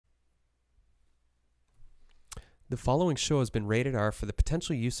The following show has been rated R for the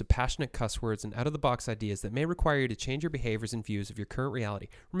potential use of passionate cuss words and out-of-the-box ideas that may require you to change your behaviors and views of your current reality.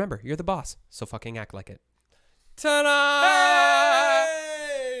 Remember, you're the boss, so fucking act like it. Ta-da!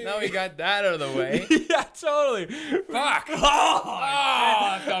 Hey! Now we got that out of the way. Yeah, totally. Fuck! Oh,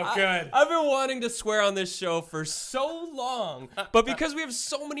 that felt good. I've been wanting to swear on this show for so long, but because we have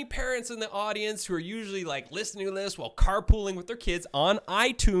so many parents in the audience who are usually like listening to this while carpooling with their kids on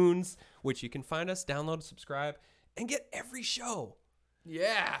iTunes, which you can find us, download and subscribe, and get every show.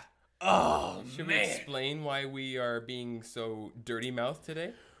 Yeah. Oh, Should we explain why we are being so dirty-mouthed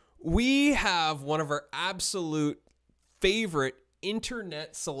today? We have one of our absolute favorite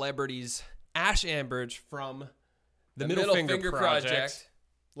internet celebrities, Ash Ambridge from the Middle Finger Project.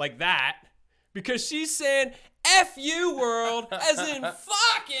 Like that. Because she's saying, F you world, as in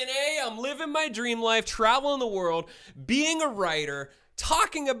fucking A, I'm living my dream life, traveling the world, being a writer,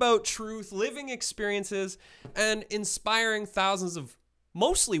 talking about truth, living experiences, and inspiring thousands of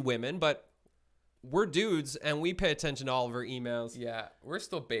mostly women, but we're dudes and we pay attention to all of our emails. Yeah, we're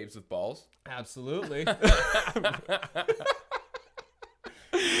still babes with balls. Absolutely.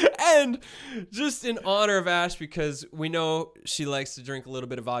 And just in honor of Ash, because we know she likes to drink a little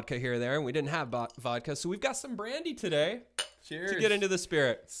bit of vodka here and there, and we didn't have vodka, so we've got some brandy today. Cheers. To get into the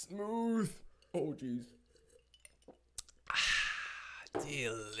spirit. Smooth. Oh, jeez.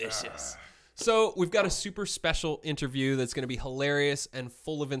 Delicious. So we've got a super special interview that's going to be hilarious and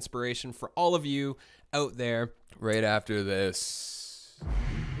full of inspiration for all of you out there. Right after this.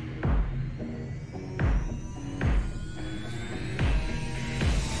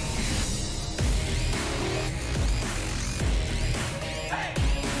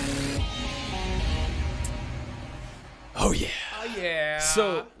 Oh yeah. Oh, yeah.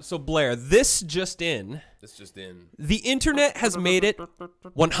 So Blair, this just in. This just in. The internet has made it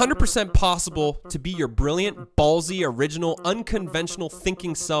 100% possible to be your brilliant, ballsy, original, unconventional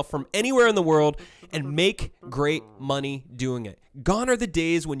thinking self from anywhere in the world and make great money doing it. Gone are the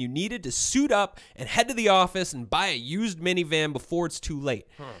days when you needed to suit up and head to the office and buy a used minivan before it's too late.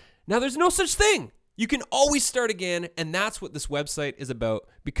 Now there's no such thing. You can always start again, and that's what this website is about,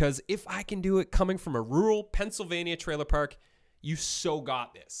 because if I can do it coming from a rural Pennsylvania trailer park, you so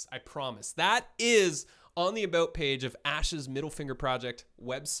got this. I promise. That is on the About page of Ash's Middle Finger Project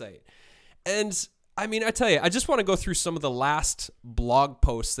website. And I mean, I tell you, I just want to go through some of the last blog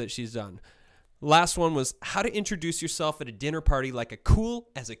posts that she's done. Last one was how to introduce yourself at a dinner party like a cool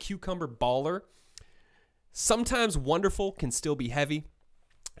as a cucumber baller. Sometimes wonderful can still be heavy.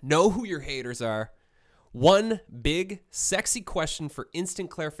 Know who your haters are. One big, sexy question for instant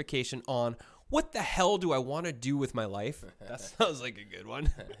clarification on what the hell do I want to do with my life? That sounds like a good one.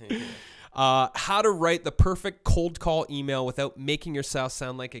 How to write the perfect cold call email without making yourself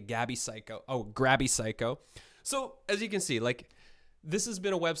sound like a grabby psycho. So as you can see, like this has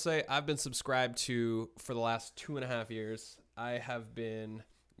been a website I've been subscribed to for the last 2.5 years.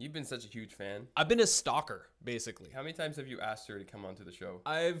 You've been such a huge fan. I've been a stalker, basically. How many times have you asked her to come onto the show?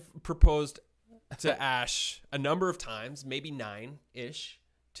 I've proposed to Ash a number of times, maybe 9-ish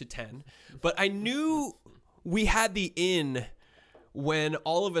to 10. But I knew we had the in when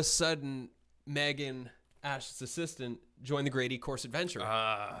all of a sudden Megan, Ash's assistant, joined the Great E-Course Adventure.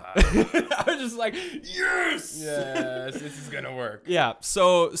 I was just like, yes! Yes, this is going to work. Yeah,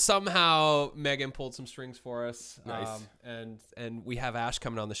 so somehow Megan pulled some strings for us. Nice. And we have Ash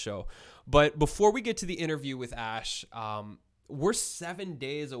coming on the show. But before we get to the interview with Ash, we're 7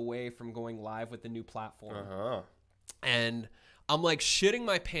 days away from going live with the new platform. And I'm like shitting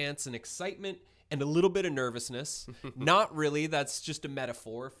my pants in excitement and a little bit of nervousness. Not really. That's just a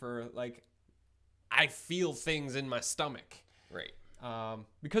metaphor for like, I feel things in my stomach. Right.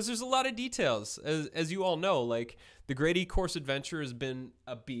 Because there's a lot of details. As you all know, like the Great E-Course Adventure has been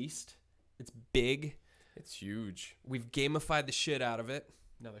a beast. It's big. It's huge. We've gamified the shit out of it.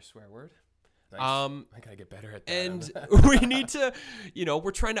 Another swear word. Nice. I gotta get better at that. And we need to,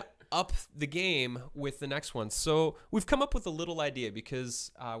 we're trying to up the game with the next one. So we've come up with a little idea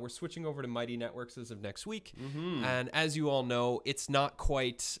because we're switching over to Mighty Networks as of next week. Mm-hmm. And as you all know, it's not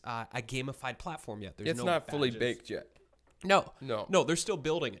quite a gamified platform yet. It's not fully baked yet. No, they're still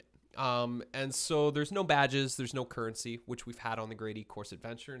building it. And so there's no badges, there's no currency, which we've had on the Great E-Course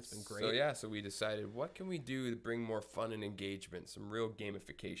Adventure. It's been great. So we decided, what can we do to bring more fun and engagement, some real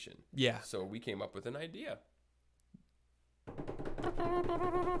gamification? Yeah. So we came up with an idea.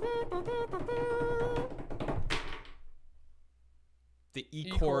 The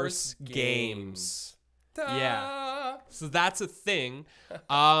E-Course Games. Yeah. So that's a thing.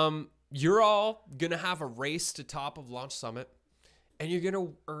 You're all going to have a race to top of Launch Summit. and you're going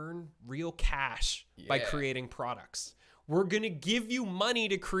to earn real cash by Yeah. creating products. We're going to give you money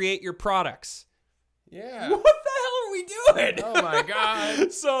to create your products. Yeah. What the hell are we doing? Oh my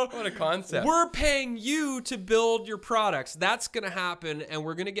God. So What a concept. we're paying you to build your products. That's going to happen, and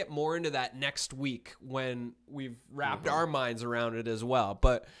we're going to get more into that next week when we've wrapped our minds around it as well.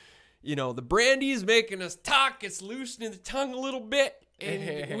 But, you know, the brandy is making us talk. It's loosening the tongue a little bit,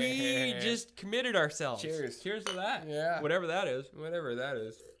 and we just committed ourselves. Cheers. Cheers to that. Yeah. Whatever that is. Whatever that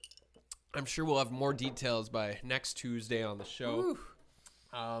is. I'm sure we'll have more details by next Tuesday on the show.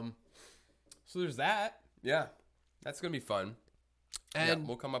 So there's that. Yeah. That's going to be fun. And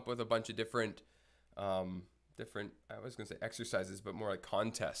we'll come up with a bunch of different, I was going to say exercises, but more like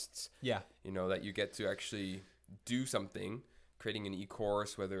contests, yeah. you know, that you get to actually do something, creating an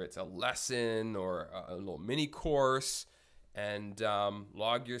e-course, whether it's a lesson or a little mini course, and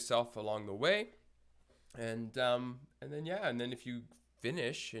log yourself along the way. And then if you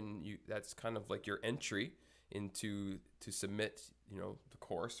finish and that's kind of like your entry into to submit, you know, the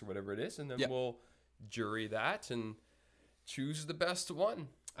course or whatever it is, and then we'll jury that and choose the best one.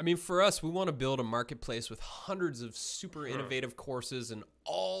 I mean, for us, we want to build a marketplace with hundreds of super innovative courses and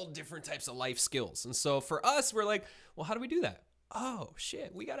all different types of life skills. And so for us, we're like, well, how do we do that? Oh,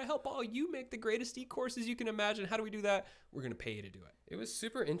 shit, we got to help all you make the greatest e-courses you can imagine. How do we do that? We're going to pay you to do it. It was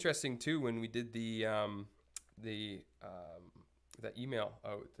super interesting, too, when we did that email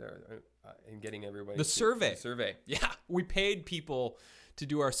out there and getting everybody. The survey. The survey. Yeah, we paid people to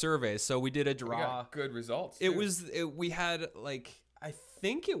do our surveys. So we did a We draw. got good results. We had like, I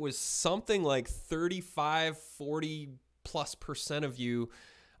think it was something like 35-40+% of you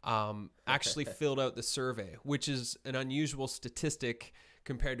actually filled out the survey, which is an unusual statistic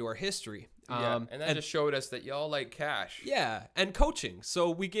compared to our history. And that just showed us that y'all like cash. Yeah, and coaching. So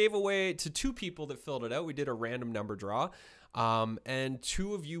we gave away to 2 people that filled it out. We did a random number draw. And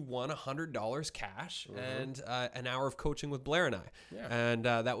 2 of you won $100 cash and an hour of coaching with Blair and I. Yeah. And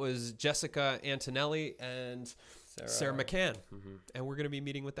that was Jessica Antonelli and Sarah McCann. And we're going to be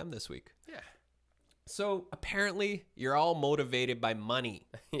meeting with them this week. Yeah. So apparently you're all motivated by money.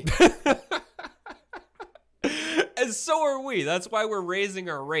 And so are we. That's why we're raising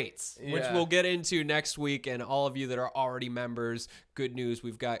our rates, which Yeah. we'll get into next week. And all of you that are already members, good news.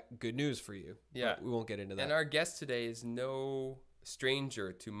 We've got good news for you. Yeah. But we won't get into that. And our guest today is no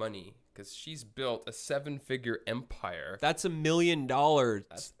stranger to money because she's built a 7-figure empire. That's $1 million.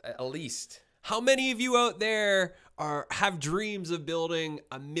 That's at least. How many of you out there have dreams of building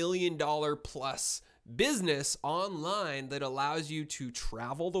 $1 million plus business online that allows you to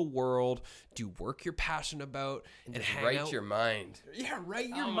travel the world, do work you're passionate about, and hang Write out? your mind. Yeah, write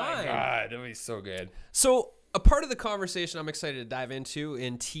your Oh mind. my God, that'd be so good. So a part of the conversation I'm excited to dive into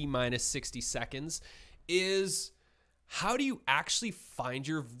in T-minus 60 seconds is how do you actually find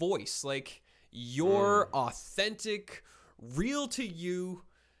your voice? Like your authentic, real to you,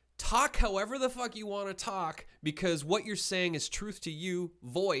 talk however the fuck you want to talk because what you're saying is truth to you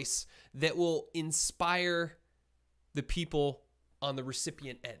voice that will inspire the people on the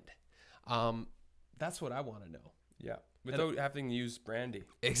recipient end. That's what I want to know. Yeah. Without having to use brandy.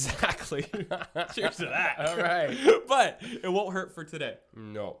 Exactly. Cheers to that. All right. But it won't hurt for today.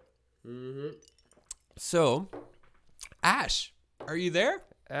 No. So, Ash, are you there?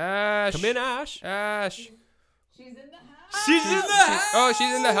 Ash. Come in, Ash. Ash. She's in the house. She's in the house. Oh,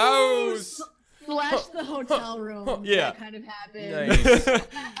 she's in the house. Slash the hotel room. Yeah. That kind of happened. Nice.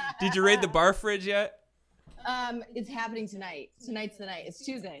 Did you raid the bar fridge yet? It's happening tonight. Tonight's the night. It's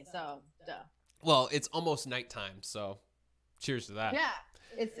Tuesday, so duh. Well, it's almost nighttime, so cheers to that. Yeah.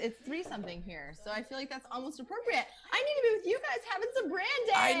 It's 3-something here, so I feel like that's almost appropriate. I need to be with you guys having some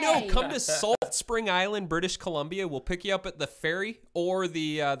brandy. I know. Come to Salt Spring Island, British Columbia. We'll pick you up at the ferry or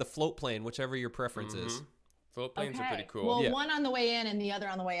the float plane, whichever your preference is. Float planes are pretty cool. Well, Yeah. one on the way in and the other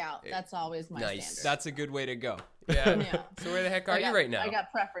on the way out. That's always my Nice. standard. That's a good way to go. Yeah. Yeah. So where the heck are you right now? I got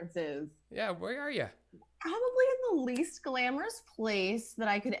preferences. Yeah, where are you? Probably in the least glamorous place that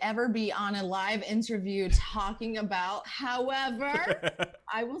I could ever be on a live interview talking about. However,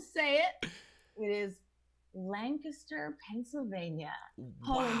 I will say it. It is Lancaster, Pennsylvania,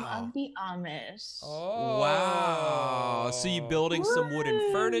 home Wow. of the Amish. Oh. Wow. So you building some wooden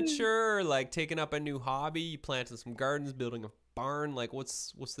Woo. furniture, like taking up a new hobby, you planting some gardens, building a barn, like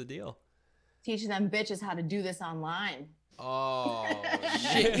what's the deal? Teaching them bitches how to do this online. Oh,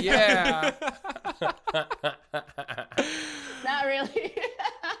 Shit, yeah. Not really.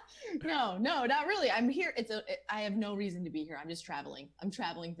 No, not really. I'm here. I have no reason to be here. I'm just traveling. I'm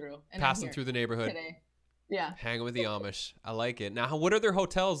traveling through. And Passing I'm here through the neighborhood, today. Yeah. hanging with the Amish. I like it. Now, what are their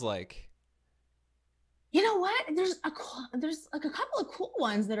hotels like? You know what? There's like a couple of cool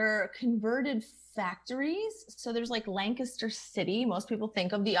ones that are converted factories. So there's like Lancaster City. Most people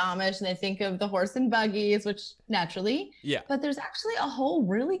think of the Amish and they think of the horse and buggies, which naturally. Yeah. But there's actually a whole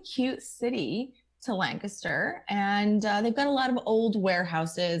really cute city to Lancaster, and they've got a lot of old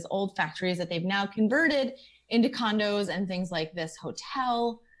warehouses, old factories that they've now converted into condos and things like this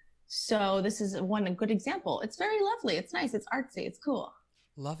hotel. So this is a good example. It's very lovely. It's nice. It's artsy. It's cool.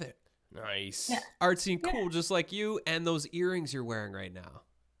 Love it. Nice. Yeah. Artsy and cool, just like you and those earrings you're wearing right now.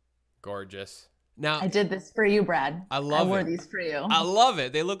 Gorgeous. Now, I did this for you, Brad. I love I wore it. these for you. I love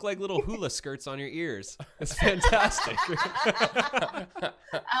it. They look like little hula skirts on your ears. It's fantastic.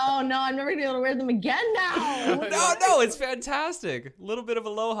 Oh no, I'm never gonna be able to wear them again now. No, it's fantastic. A little bit of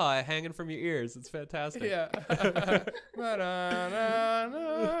aloha hanging from your ears. It's fantastic. Yeah.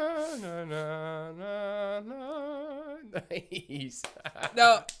 Nice.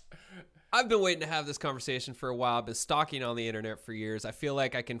 Now, I've been waiting to have this conversation for a while. I've been stalking on the internet for years. I feel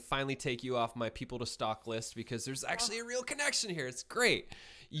like I can finally take you off my people to stalk list because there's actually a real connection here. It's great.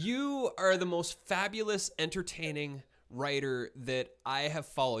 You are the most fabulous, entertaining writer that I have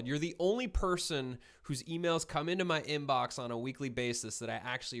followed. You're the only person whose emails come into my inbox on a weekly basis that I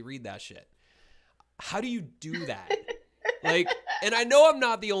actually read that shit. How do you do that? And I know I'm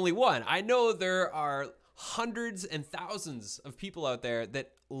not the only one. I know there are hundreds and thousands of people out there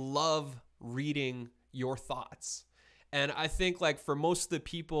that love reading your thoughts. And I think like for most of the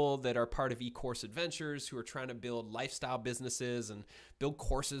people that are part of E-Course Adventures who are trying to build lifestyle businesses and build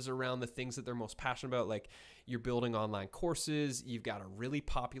courses around the things that they're most passionate about, like you're building online courses, you've got a really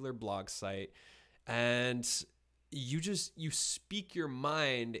popular blog site, and you speak your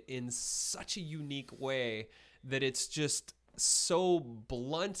mind in such a unique way that it's just so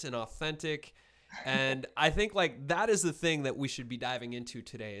blunt and authentic. And I think like that is the thing that we should be diving into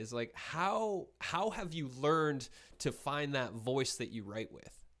today is like how have you learned to find that voice that you write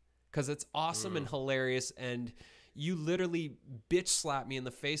with? Because it's awesome and hilarious, and you literally bitch slap me in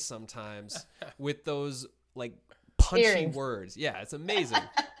the face sometimes with those like punchy Earrings. words. Yeah, it's amazing.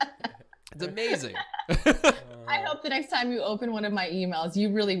 It's amazing. I hope the next time you open one of my emails,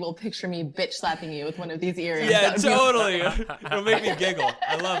 you really will picture me bitch slapping you with one of these earrings. Yeah, That would be- totally. It'll make me giggle.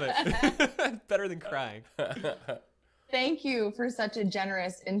 I love it. Better than crying. Thank you for such a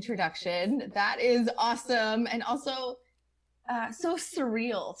generous introduction. That is awesome. And also so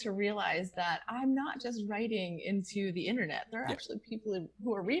surreal to realize that I'm not just writing into the internet. There are Yeah. actually people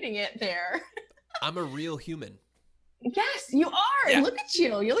who are reading it there. I'm a real human. Yes, you are. Yeah. Look at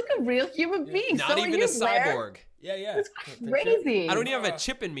you. You're like a real human being. Not So are even you, a Blair. cyborg. Yeah. It's crazy. I don't even have a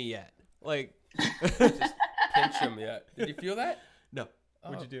chip in me yet. Like, Pinch him, yeah. Did you feel that? no.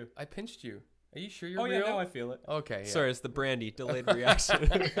 What'd you do? I pinched you. Are you sure you're real? feel it. Okay. Yeah. Sorry, it's the brandy delayed reaction.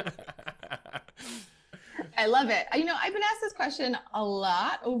 I love it. You know, I've been asked this question a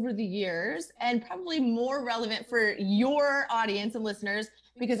lot over the years, and probably more relevant for your audience and listeners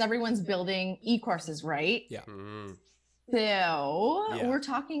because everyone's building e-courses, right? Yeah. Mm. So Yeah. we're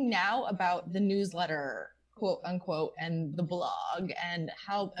talking now about the newsletter, quote unquote, and the blog and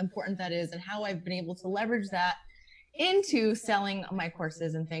how important that is and how I've been able to leverage that into selling my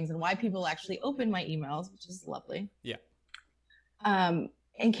courses and things and why people actually open my emails, which is lovely. Yeah.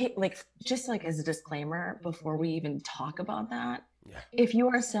 In case, like, just like as a disclaimer, before we even talk about that, Yeah. if you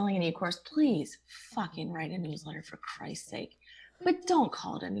are selling an e-course, please fucking write a newsletter for Christ's sake. But don't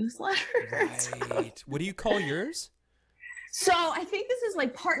call it a newsletter. Right. What do you call yours? So I think this is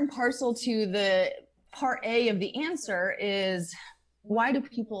like part and parcel to the part A of the answer is why do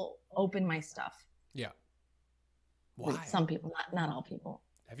people open my stuff? Yeah. Wait, Why? some people, not all people.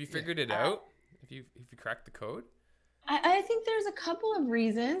 Have you figured it out? Have you cracked the code? I think there's a couple of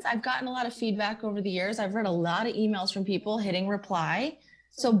reasons. I've gotten a lot of feedback over the years. I've read a lot of emails from people hitting reply.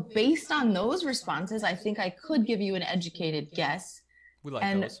 So based on those responses, I think I could give you an educated guess. We like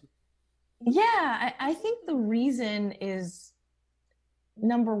And- those. Yeah, I think the reason is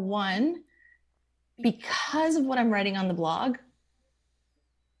number one, because of what I'm writing on the blog,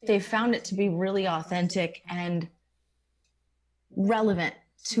 they found it to be really authentic and relevant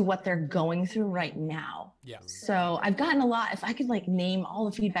to what they're going through right now. Yeah. So I've gotten a lot. If I could like name all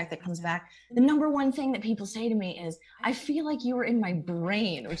the feedback that comes back, the number one thing that people say to me is, I feel like you were in my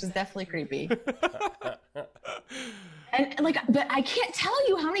brain, which is definitely creepy. And like, but I can't tell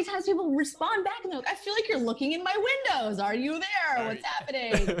you how many times people respond back and they're like, I feel like you're looking in my windows. Are you there? What's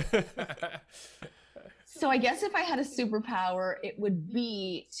happening? So I guess if I had a superpower, it would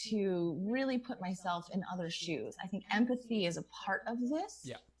be to really put myself in other shoes. I think empathy is a part of this.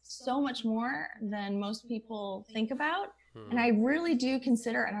 Yeah. So much more than most people think about. And I really do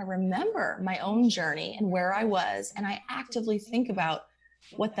consider, and I remember my own journey and where I was, and I actively think about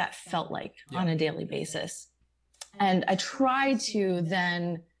what that felt like on a daily basis. And I try to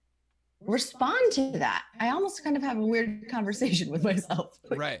then respond to that. I almost kind of have a weird conversation with myself.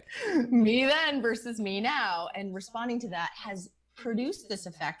 Right. Me then versus me now. And responding to that has produced this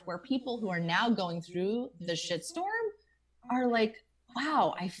effect where people who are now going through the shitstorm are like,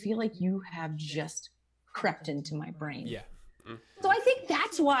 wow, I feel like you have just crept into my brain. Yeah. So I think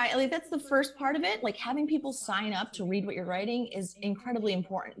that's why, like, that's the first part of it. Like, having people sign up to read what you're writing is incredibly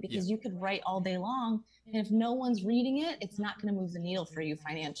important, because you could write all day long, and if no one's reading it, it's not going to move the needle for you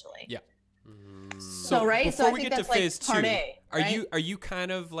financially. Yeah. So right. Before So I we think get that's to phase like part two, A. Right? are you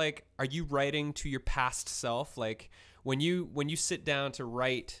kind of like, are you writing to your past self? Like when you sit down to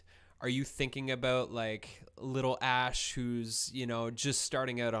write, are you thinking about like little Ash, who's, you know, just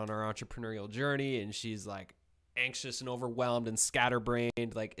starting out on her entrepreneurial journey, and she's like anxious and overwhelmed and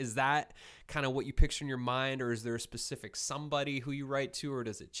scatterbrained? Like, is that kind of what you picture in your mind, or is there a specific somebody who you write to, or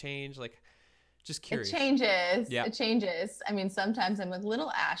does it change? Like, just curious. It changes. Yeah. It changes. I mean, sometimes I'm with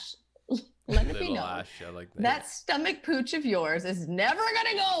little Ash. Let it be Little known. Ash, I like that. That stomach pooch of yours is never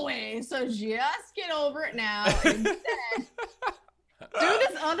gonna go away. So just get over it now. And instead, do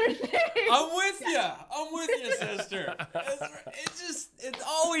this other thing. I'm with you. I'm with you, sister. It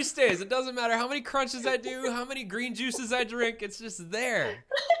always stays. It doesn't matter how many crunches I do, how many green juices I drink. It's just there.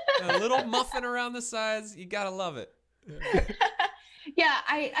 A little muffin around the sides. You gotta love it. Yeah,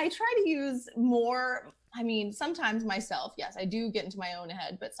 I try to use more. I mean, sometimes myself, yes, I do get into my own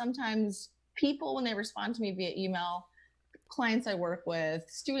head, but sometimes people, when they respond to me via email, clients I work with,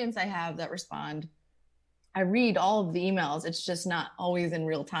 students I have that respond, I read all of the emails. It's just not always in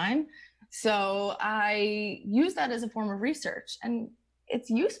real time. So I use that as a form of research, and it's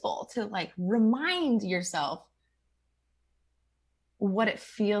useful to like remind yourself what it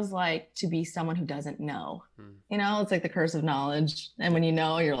feels like to be someone who doesn't know. You know, it's like the curse of knowledge. And when you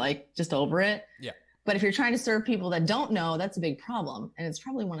know, you're like just over it. Yeah. But if you're trying to serve people that don't know, that's a big problem. And it's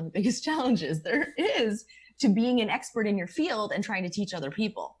probably one of the biggest challenges there is to being an expert in your field and trying to teach other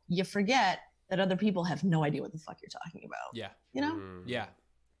people. You forget that other people have no idea what the fuck you're talking about. Yeah. You know? Yeah.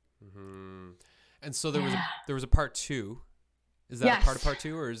 And so there was a part 2. Is that a part of part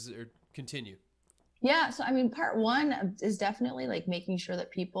 2, or continue? Yeah. So, I mean, part 1 is definitely like making sure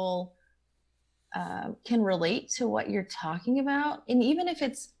that people can relate to what you're talking about. And even if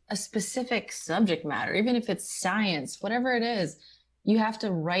it's a specific subject matter, even if it's science, whatever it is, you have to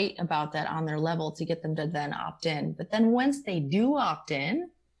write about that on their level to get them to then opt in. But then once they do opt in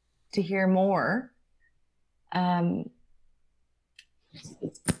to hear more, I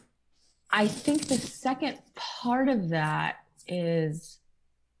think the second part of that is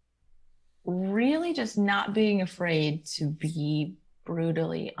really just not being afraid to be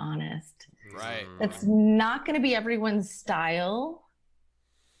brutally honest. Right. That's not going to be everyone's style,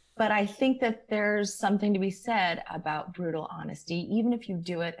 but I think that there's something to be said about brutal honesty, even if you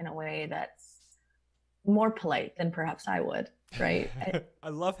do it in a way that's more polite than perhaps I would, right? I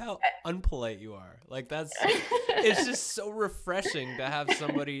love how unpolite you are. Like, it's just so refreshing to have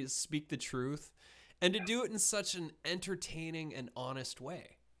somebody speak the truth and to do it in such an entertaining and honest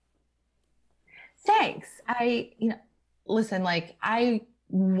way. Thanks. Listen, like, I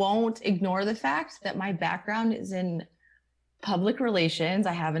won't ignore the fact that my background is in public relations.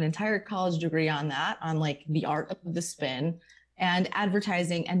 I have an entire college degree on that, on like the art of the spin, and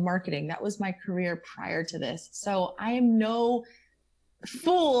advertising and marketing. That was my career prior to this. So I am no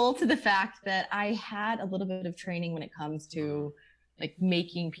fool to the fact that I had a little bit of training when it comes to like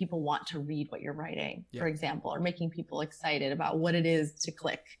making people want to read what you're writing, for example, or making people excited about what it is to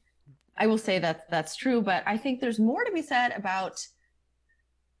click. I will say that that's true, but I think there's more to be said about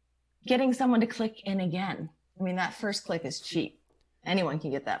getting someone to click in again. I mean, that first click is cheap. Anyone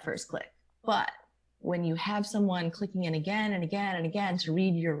can get that first click. But when you have someone clicking in again and again and again to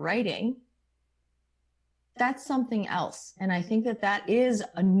read your writing, that's something else. And I think that that is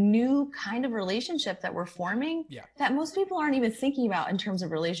a new kind of relationship that we're forming that most people aren't even thinking about in terms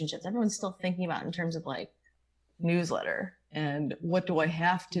of relationships. Everyone's still thinking about in terms of like newsletter and what do I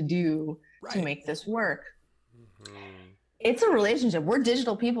have to do to make this work? It's a relationship. We're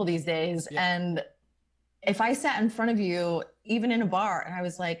digital people these days. And if I sat in front of you, even in a bar, and I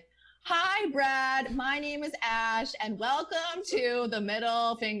was like, hi, Brad, my name is Ash, and welcome to the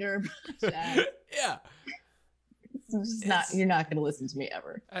Middle Finger Project. It's not, you're not going to listen to me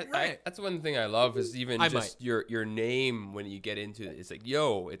ever. That's one thing I love is even just your name when you get into it. It's like,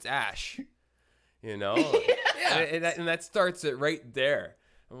 yo, it's Ash, you know? And that starts it right there.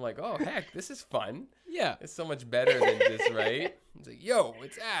 I'm like, oh, heck, this is fun. Yeah. It's so much better than just, right? It's like, yo,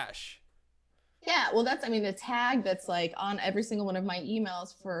 it's Ash. Yeah, well, that's, I mean, the tag that's like on every single one of my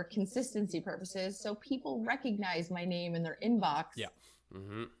emails for consistency purposes. So people recognize my name in their inbox. Yeah.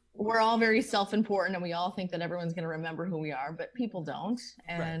 Mm-hmm. We're all very self-important and we all think that everyone's going to remember who we are, but people don't.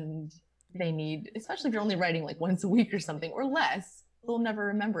 And they need, especially if you're only writing like once a week or something or less, they'll never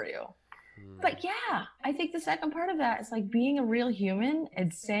remember you. But yeah, I think the second part of that is like being a real human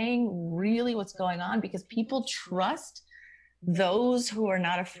and saying really what's going on, because people trust those who are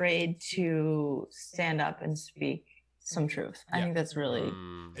not afraid to stand up and speak some truth. I think that's really,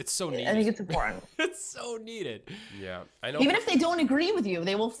 It's so needed. I think it's important. It's so needed. Yeah, I know. Even if they don't agree with you,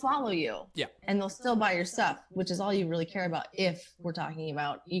 they will follow you. Yeah. And they'll still buy your stuff, which is all you really care about if we're talking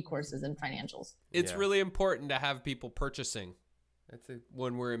about e-courses and financials. It's Yeah. really important to have people purchasing That's a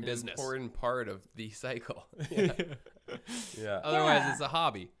when we're in business. important part of the cycle. Yeah. Yeah. Otherwise, Yeah. it's a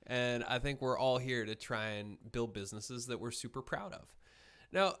hobby. And I think we're all here to try and build businesses that we're super proud of.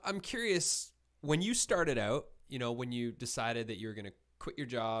 Now, I'm curious, when you started out, you know, when you decided that you were going to quit your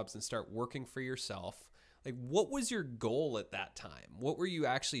jobs and start working for yourself, like what was your goal at that time? What were you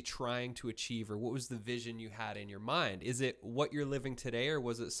actually trying to achieve, or what was the vision you had in your mind? Is it what you're living today, or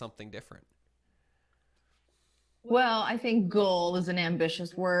was it something different? Well, I think goal is an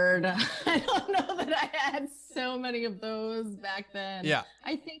ambitious word. I don't know that I had so many of those back then. Yeah.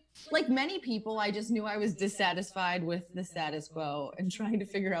 I think, like many people, I just knew I was dissatisfied with the status quo and trying to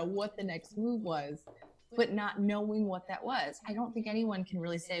figure out what the next move was, but not knowing what that was. I don't think anyone can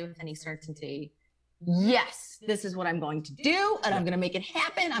really say with any certainty, yes, this is what I'm going to do, and I'm going to make it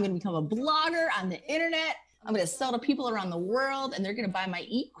happen. I'm going to become a blogger on the internet. I'm going to sell to people around the world, and they're going to buy my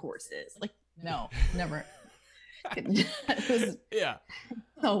e-courses. Like, no, never. It was Yeah.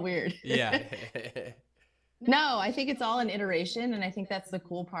 so weird. Yeah. No, I think it's all an iteration, and I think that's the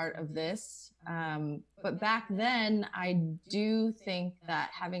cool part of this. But back then, I do think that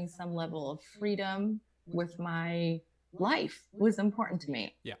having some level of freedom with my life was important to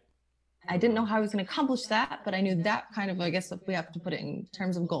me. Yeah. I didn't know how I was going to accomplish that, but I knew that kind of, I guess if we have to put it in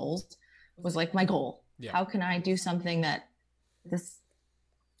terms of goals, was like my goal. Yeah. How can I do something that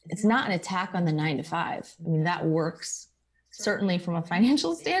it's not an attack on the 9 to 5. I mean, that works certainly from a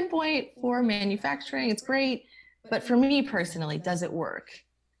financial standpoint for manufacturing. It's great. But for me personally, does it work?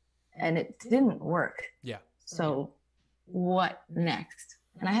 And it didn't work. Yeah. So what next?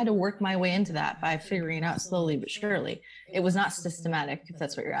 And I had to work my way into that by figuring it out slowly but surely. It was not systematic, if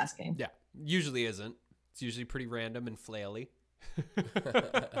that's what you're asking. Yeah. Usually isn't. It's usually pretty random and flaily. I'm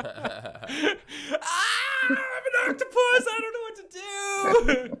an octopus. I don't know what to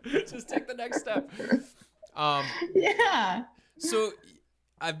do. Just take the next step. Yeah. So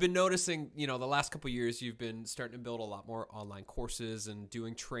I've been noticing, you know, the last couple of years, you've been starting to build a lot more online courses and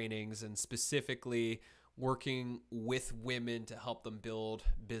doing trainings, and specifically working with women to help them build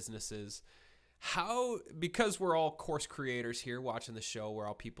businesses. How, because we're all course creators here watching the show, we're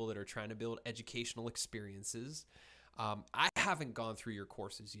all people that are trying to build educational experiences. I haven't gone through your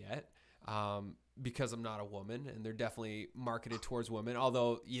courses yet because I'm not a woman, and they're definitely marketed towards women.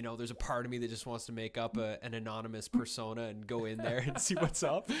 Although, you know, there's a part of me that just wants to make up an anonymous persona and go in there and see what's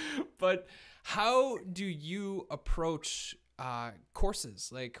up. But how do you approach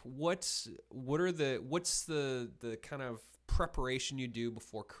courses? Like what's the kind of preparation you do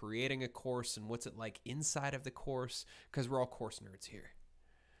before creating a course, and what's it like inside of the course? Because we're all course nerds here.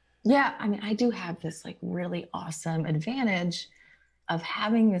 Yeah, I mean, I do have this like really awesome advantage of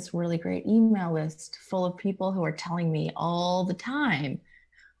having this really great email list full of people who are telling me all the time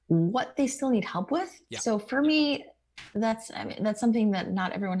what they still need help with. Yeah. So for me, that's something that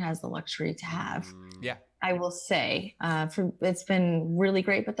not everyone has the luxury to have. Yeah. I will say, it's been really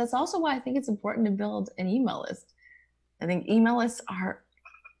great, but that's also why I think it's important to build an email list. I think email lists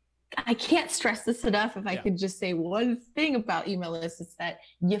I can't stress this enough. If I could just say one thing about email lists, it's that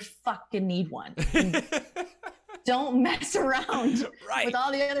you fucking need one. Don't mess around with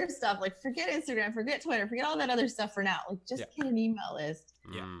all the other stuff. Like forget Instagram, forget Twitter, forget all that other stuff for now. Like just get an email list.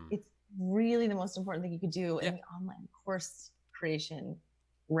 Yeah. It's really the most important thing you could do in the online course creation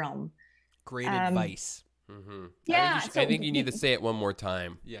realm. Great advice. Mm-hmm. Yeah. I think you need to say it one more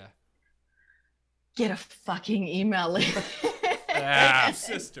time. Yeah. Get a fucking email list.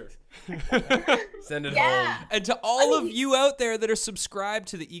 Sister. Send it home. And to all of you out there that are subscribed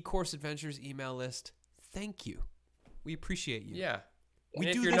to the eCourse Adventures email list, thank you. We appreciate you. Yeah. We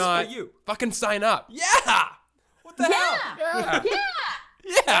and do if you're this not, for you. fucking sign up. Yeah. What the hell? Yeah.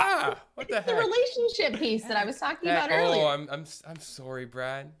 Yeah. What the It's the heck? relationship piece that I was talking about earlier. Oh, I'm sorry,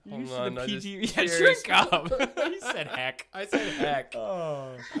 Brad. You Hold should on. have I just- PG. Yeah, cheers. drink up. You said heck. I said heck.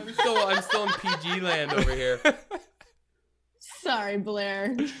 Oh. I'm still in PG land over here. Sorry,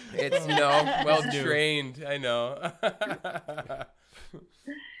 Blair. It's well trained. I know.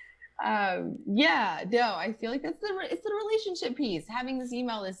 Yeah, no, I feel like it's the relationship piece. Having this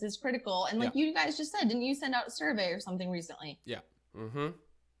email list is critical. And like you guys just said, didn't you send out a survey or something recently? Yeah. Mm-hmm.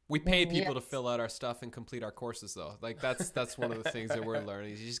 We pay people to Yes. fill out our stuff and complete our courses, though. Like that's one of the things that we're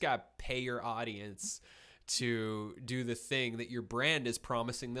learning. You just gotta pay your audience to do the thing that your brand is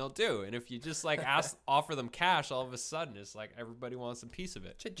promising they'll do. And if you just like offer them cash, all of a sudden it's like everybody wants a piece of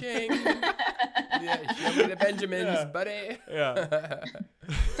it. Cha-ching. Yeah, show me the Benjamins, buddy. Yeah.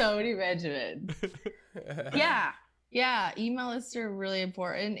 Tony Benjamin. Yeah. Email lists are really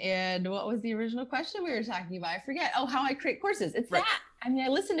important. And what was the original question we were talking about? I forget. Oh, how I create courses. It's Right. that. I mean, I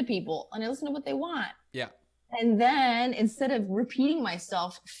listen to people and I listen to what they want. Yeah. And then instead of repeating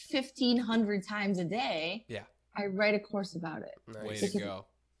myself 1,500 times a day, Yeah. I write a course about it. Way Nice. to go.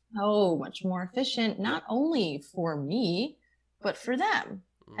 So much more efficient, not only for me, but for them.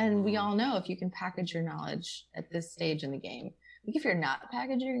 And we Mhm. all know if you can package your knowledge at this stage in the game, like if you're not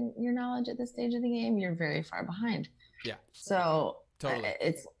packaging your knowledge at this stage of the game, you're very far behind. Yeah. So Totally.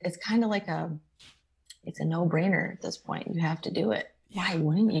 it's kind of like it's a no-brainer at this point. You have to do it. Why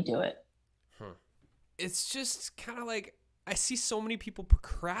wouldn't you do it? It's just kind of like I see so many people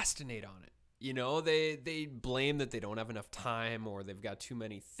procrastinate on it. You know, they blame that they don't have enough time, or they've got too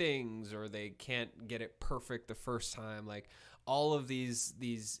many things, or they can't get it perfect the first time. Like all of these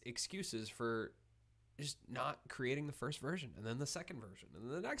excuses for just not creating the first version, and then the second version, and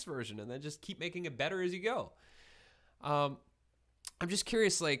then the next version, and then just keep making it better as you go. I'm just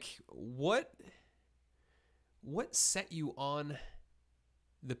curious, like what set you on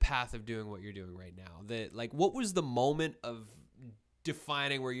the path of doing what you're doing right now? That like, what was the moment of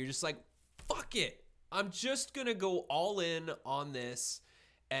defining where you're just like, fuck it, I'm just gonna go all in on this,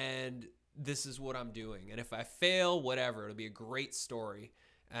 and this is what I'm doing, and if I fail, whatever, it'll be a great story,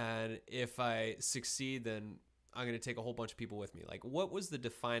 and if I succeed, then I'm gonna take a whole bunch of people with me. Like, what was the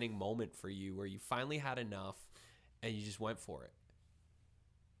defining moment for you where you finally had enough and you just went for it?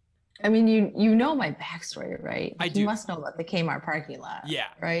 I mean, you know my backstory, right? I You do. must know about the Kmart parking lot. Yeah.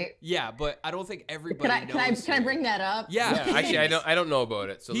 Right? Yeah, but I don't think everybody knows. Can I bring that up? Yeah. Yeah, actually, I don't know about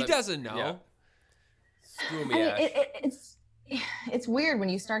it. So He doesn't know. Yeah. School I me, mean, Ash. it's weird when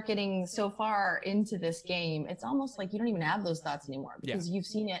you start getting so far into this game. It's almost like you don't even have those thoughts anymore because you've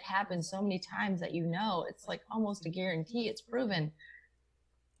seen it happen so many times that you know it's like almost a guarantee. It's proven.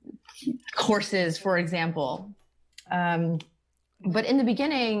 Courses, for example. But in the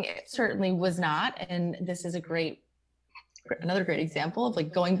beginning, it certainly was not. And this is another great example of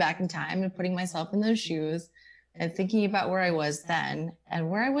like going back in time and putting myself in those shoes and thinking about where I was then.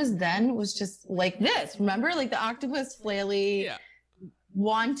 And where I was then was just like this. Remember, like the octopus flaily, Yeah.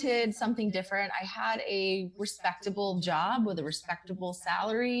 wanted something different. I had a respectable job with a respectable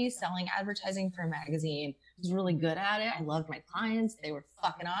salary, selling advertising for a magazine. I was really good at it. I loved my clients. They were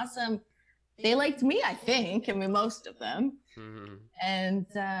fucking awesome. They liked me, I think. I mean, most of them. Mhm. And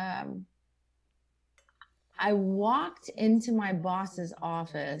I walked into my boss's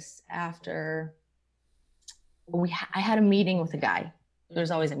office after I had a meeting with a guy.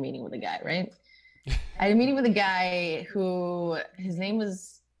 There's always a meeting with a guy, right? I had a meeting with a guy who, his name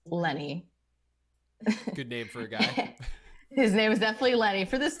was Lenny. Good name for a guy. His name is definitely Lenny.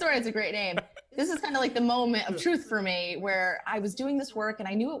 For this story, it's a great name. This is kind of like the moment of truth for me where I was doing this work and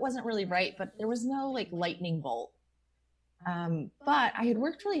I knew it wasn't really right, but there was no like lightning bolt. But I had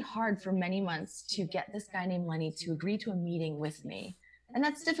worked really hard for many months to get this guy named Lenny to agree to a meeting with me. And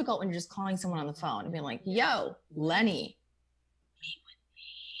that's difficult when you're just calling someone on the phone and being like, yo, Lenny.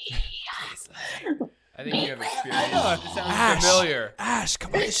 I think you have experience. It sounds Ash. familiar. Ash,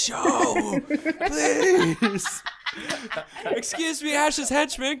 come on the show, please. Excuse me, Ash's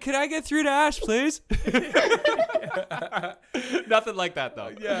henchman. Can I get through to Ash, please? Nothing like that,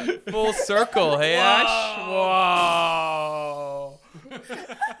 though. Yeah, full circle. Hey, Ash. Whoa.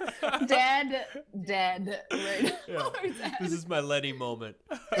 Dead. Right now. This is my Lenny moment.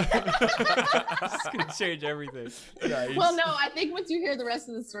 It's going to change everything. Nice. Well, no, I think once you hear the rest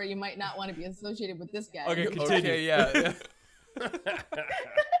of the story, you might not want to be associated with this guy. Okay, continue. Okay, yeah.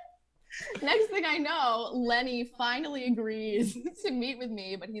 Next thing I know, Lenny finally agrees to meet with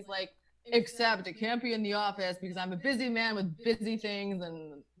me, but he's like, except it can't be in the office because I'm a busy man with busy things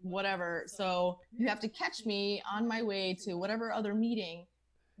and whatever. So you have to catch me on my way to whatever other meeting.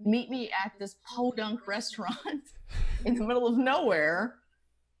 Meet me at this podunk restaurant in the middle of nowhere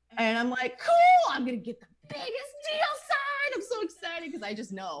And I'm like, cool, I'm going to get the biggest deal signed. I'm so excited because I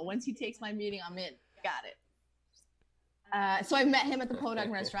just know once he takes my meeting, I'm in. Got it. So I met him at the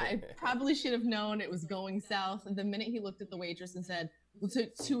Podunk restaurant. I probably should have known it was going south. The minute he looked at the waitress and said, we'll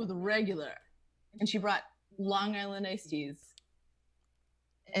take 2 of the regular. And she brought Long Island iced teas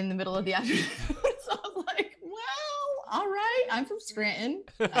in the middle of the afternoon. So I was like, well, all right. I'm from Scranton.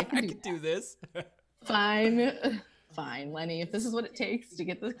 I can do this. Fine, Lenny, if this is what it takes to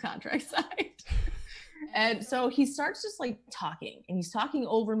get the contract signed. And so he starts just like talking, and he's talking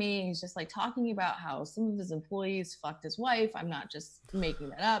over me. And he's just like talking about how some of his employees fucked his wife. I'm not just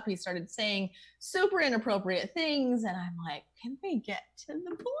making that up. He started saying super inappropriate things. And I'm like, can we get to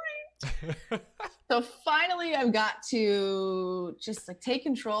the point? So finally I've got to just like take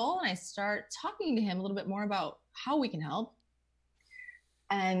control, and I start talking to him a little bit more about how we can help.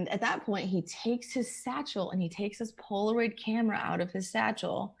 And at that point, he takes his satchel and he takes his Polaroid camera out of his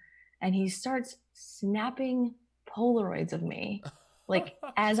satchel, and he starts snapping Polaroids of me, like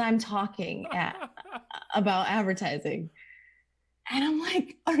as I'm talking about advertising. And I'm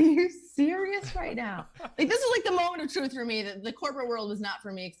like, are you serious right now? Like, this is like the moment of truth for me, that the corporate world was not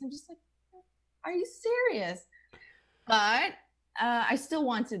for me. Because I'm just like, are you serious? But I still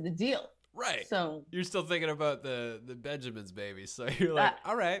wanted the deal. Right. So you're still thinking about the Benjamins, baby. So you're like,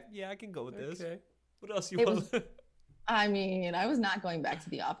 all right, yeah, I can go with this. Okay. What else you want? I mean, I was not going back to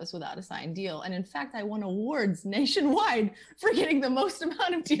the office without a signed deal. And in fact, I won awards nationwide for getting the most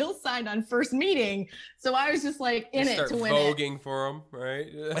amount of deals signed on first meeting. So I was just like in it to win it. Voguing for them, right?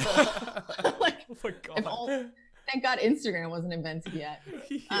 Like, oh my God. Thank God Instagram wasn't invented yet.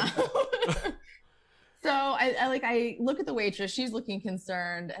 So I look at the waitress, she's looking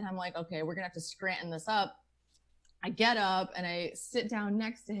concerned, and I'm like, okay, we're gonna have to Scranton this up. I get up and I sit down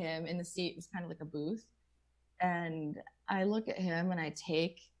next to him in the seat. It was kind of like a booth. And I look at him and I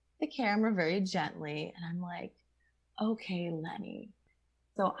take the camera very gently, and I'm like, okay, Lenny,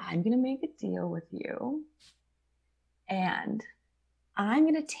 so I'm gonna make a deal with you, and I'm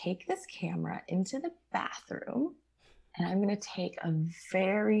gonna take this camera into the bathroom, and I'm going to take a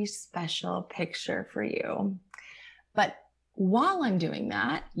very special picture for you. But while I'm doing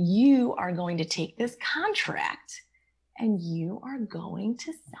that, you are going to take this contract and you are going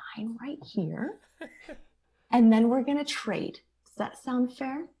to sign right here. And then we're going to trade. Does that sound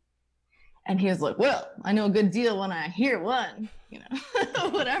fair? And he was like, well, I know a good deal when I hear one,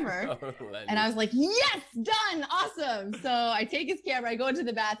 whatever. And I was like, yes, done. Awesome. So I take his camera, I go into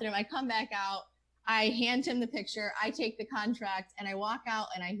the bathroom, I come back out. I hand him the picture, I take the contract, and I walk out,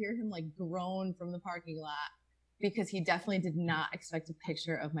 and I hear him like groan from the parking lot because he definitely did not expect a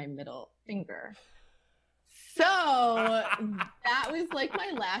picture of my middle finger. So that was like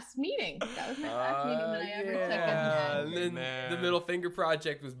my last meeting. That was my last meeting that I ever took at the end. And then the Middle Finger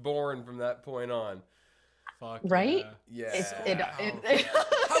Project was born from that point on. Fuck right? Yeah.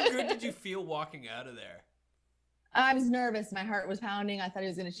 How good did you feel walking out of there? I was nervous. My heart was pounding. I thought he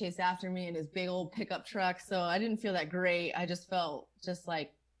was going to chase after me in his big old pickup truck. So I didn't feel that great. I just felt just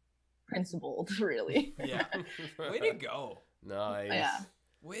like principled, really. Yeah. Way to go. Nice. Yeah.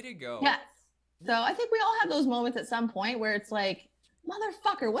 Way to go. Yes. So I think we all have those moments at some point where it's like,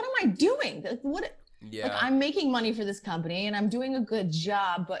 motherfucker, what am I doing? Yeah. Like, I'm making money for this company and I'm doing a good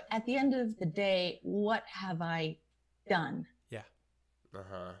job. But at the end of the day, what have I done? Yeah.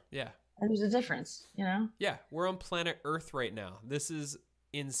 Uh-huh. Yeah. There's a difference, Yeah, we're on planet Earth right now. This is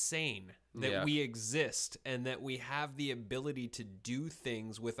insane that we exist and that we have the ability to do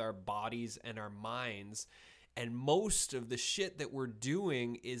things with our bodies and our minds. And most of the shit that we're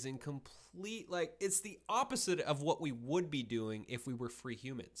doing is in complete, it's the opposite of what we would be doing if we were free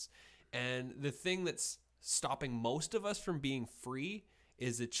humans. And the thing that's stopping most of us from being free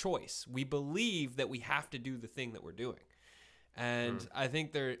is a choice. We believe that we have to do the thing that we're doing. And I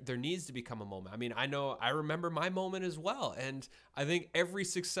think there needs to become a moment. I mean, I remember my moment as well. And I think every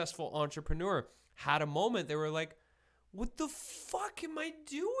successful entrepreneur had a moment they were like, what the fuck am I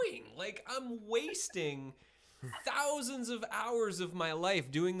doing? Like, I'm wasting thousands of hours of my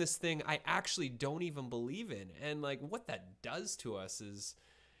life doing this thing I actually don't even believe in. And like what that does to us is,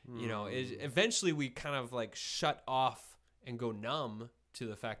 eventually we kind of like shut off and go numb to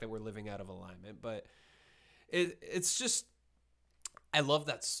the fact that we're living out of alignment. But it's just, I love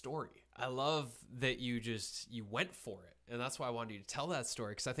that story. I love that you went for it. And that's why I wanted you to tell that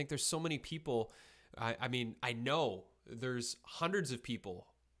story, because I think there's so many people. I mean, I know there's hundreds of people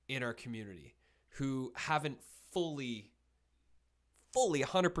in our community who haven't fully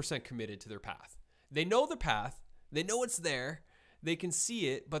 100% committed to their path. They know the path. They know it's there. They can see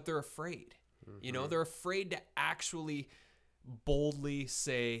it, but they're afraid. Mm-hmm. They're afraid to actually boldly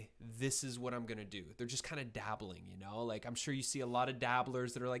say, this is what I'm going to do. They're just kind of dabbling, you know? Like, I'm sure you see a lot of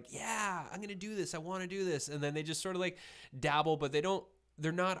dabblers that are like, yeah, I'm going to do this. I want to do this. And then they just sort of like dabble, but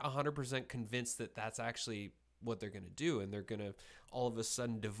they're not 100% convinced that that's actually what they're going to do. And they're going to all of a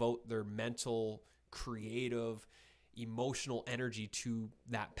sudden devote their mental, creative, emotional energy to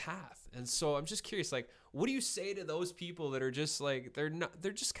that path. And so I'm just curious, like, what do you say to those people that are just like,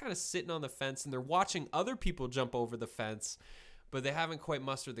 they're just kind of sitting on the fence and they're watching other people jump over the fence, but they haven't quite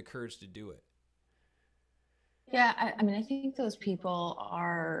mustered the courage to do it? Yeah, I mean, I think those people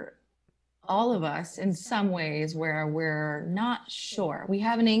are all of us in some ways where we're not sure. We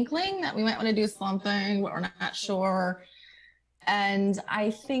have an inkling that we might want to do something, but we're not sure. And I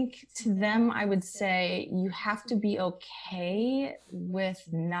think to them, I would say you have to be okay with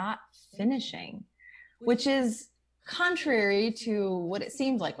not finishing, which is contrary to what it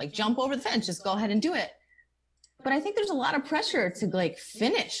seems like jump over the fence, just go ahead and do it. But I think there's a lot of pressure to like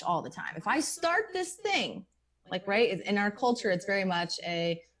finish all the time. If I start this thing, like, right, in our culture, it's very much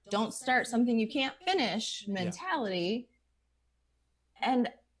a don't start something you can't finish mentality. Yeah. And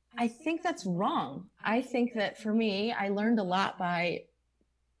I think that's wrong. I think that for me, I learned a lot by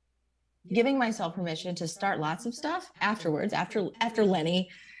giving myself permission to start lots of stuff afterwards, after Lenny,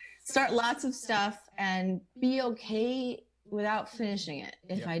 start lots of stuff and be okay without finishing it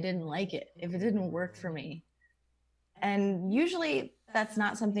if I didn't like it, if it didn't work for me. And usually that's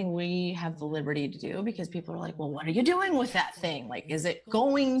not something we have the liberty to do because people are like, well, what are you doing with that thing? Like, is it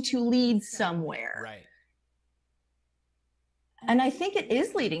going to lead somewhere? Right. And I think it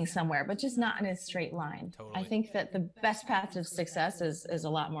is leading somewhere, but just not in a straight line. Totally. I think that the best path to success is a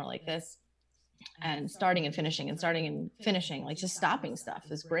lot more like this. And starting and finishing, like just stopping stuff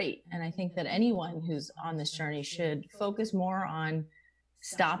is great. And I think that anyone who's on this journey should focus more on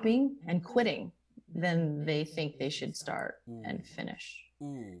stopping and quitting than they think they should start and finish.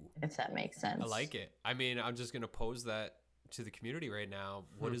 Ooh. If that makes sense. I like it. I mean, I'm just going to pose that to the community right now.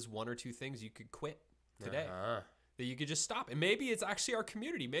 What is one or two things you could quit today? That you could just stop? And maybe it's actually our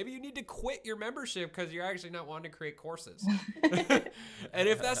community. Maybe you need to quit your membership because you're actually not wanting to create courses. And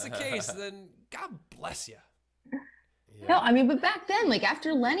if that's the case, then God bless you. Yeah. No, I mean, but back then, like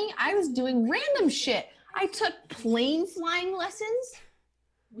after Lenny, I was doing random shit. I took plane flying lessons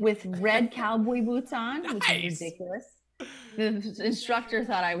with red cowboy boots on, which is ridiculous. The instructor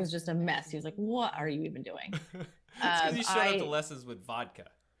thought I was just a mess. He was like, what are you even doing? Because you showed up to lessons with vodka.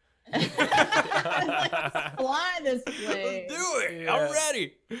 Like, fly this plane. Let's do it. Yeah. I'm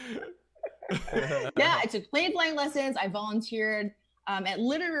ready. Yeah, I took plane flying lessons. I volunteered at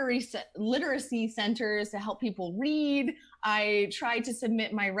literacy centers to help people read. I tried to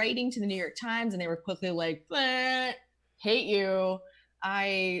submit my writing to the New York Times, and they were quickly like, hate you.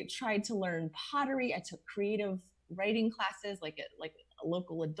 I tried to learn pottery. I took creative writing classes like at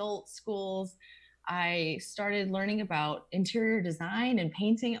local adult schools. I started learning about interior design and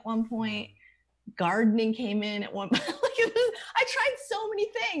painting at one point. Gardening came in at one point. I tried so many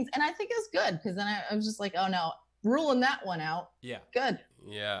things, and I think it was good because then I was just like, oh no, ruling that one out. Yeah. Good.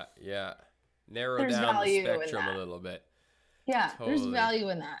 Yeah. Narrow down the spectrum a little bit. Yeah, Totally. There's value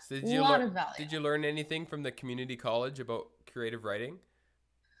in that. So a lot of value. Did you learn anything from the community college about creative writing?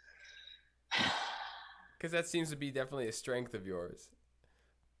 Because that seems to be definitely a strength of yours.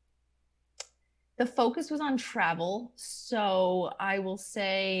 The focus was on travel, so I will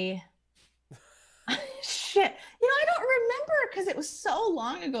say, shit. I don't remember because it was so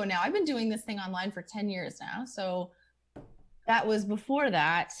long ago now. I've been doing this thing online for 10 years now, so that was before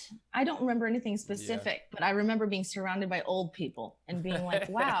that. I don't remember anything specific, but I remember being surrounded by old people and being like,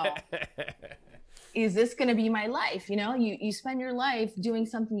 wow, is this going to be my life? You spend your life doing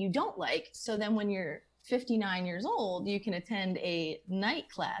something you don't like, so then when you're 59 years old, you can attend a night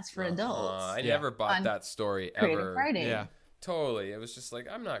class for adults. I never bought that story ever. Writing. Yeah. Totally. It was just like,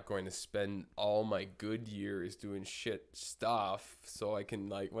 I'm not going to spend all my good years doing shit stuff so I can,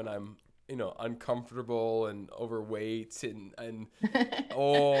 like, when I'm, uncomfortable and overweight and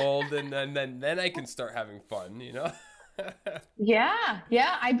old, and then I can start having fun, Yeah.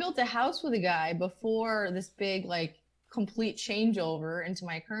 I built a house with a guy before this big, like, complete changeover into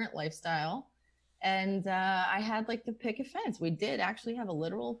my current lifestyle. And I had like the picket fence. We did actually have a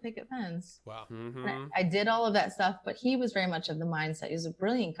literal picket fence. Wow. Mm-hmm. I did all of that stuff, but he was very much of the mindset. He was a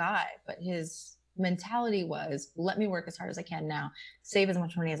brilliant guy, but his mentality was, let me work as hard as I can now, save as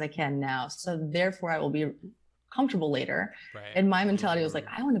much money as I can now. So therefore I will be comfortable later. Right. And my mentality was like,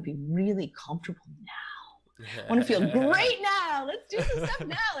 I want to be really comfortable now. I want to feel great now. Let's do some stuff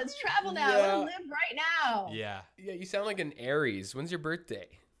now. Let's travel now. I want to live right now. Yeah. Yeah. You sound like an Aries. When's your birthday?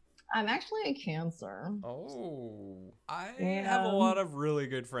 I'm actually a Cancer. Oh, I Yeah. have a lot of really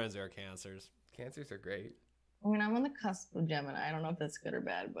good friends that are Cancers. Cancers are great. I mean, I'm on the cusp of Gemini. I don't know if that's good or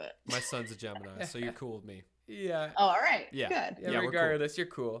bad, but. My son's a Gemini, so you're cool with me. Yeah. Oh, all right. Yeah. Good. Yeah, Yeah, we're cool. regardless, you're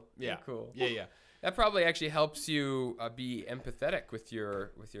cool. Yeah. You're cool. Yeah. That probably actually helps you be empathetic with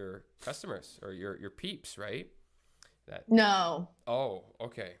your customers or your peeps, right? No. Oh,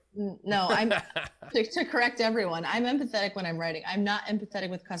 okay. No, I'm to correct everyone. I'm empathetic when I'm writing. I'm not empathetic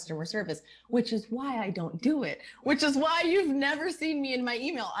with customer service, which is why I don't do it. Which is why you've never seen me in my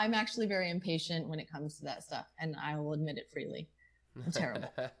email. I'm actually very impatient when it comes to that stuff, and I will admit it freely. I'm terrible.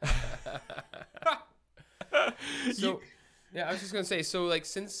 So, yeah, I was just gonna say. So, like,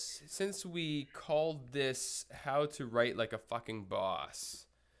 since we called this "How to Write Like a Fucking Boss,"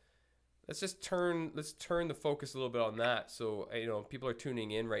 let's turn the focus a little bit on that. So, people are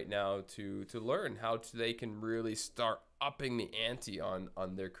tuning in right now to learn how they can really start upping the ante on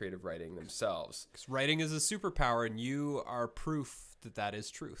their creative writing themselves. Because writing is a superpower, and you are proof that that is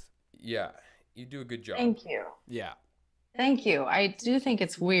truth. Yeah, you do a good job. Thank you. Yeah. Thank you. I do think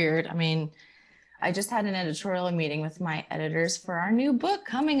it's weird. I mean, I just had an editorial meeting with my editors for our new book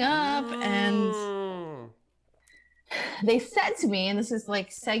coming up, and they said to me, and this is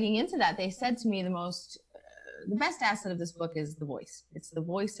like segging into that, they said to me the best asset of this book is the voice. It's the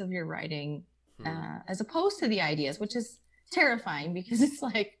voice of your writing, as opposed to the ideas, which is terrifying because it's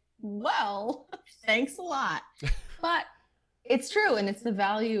like, well, thanks a lot. But it's true. And it's the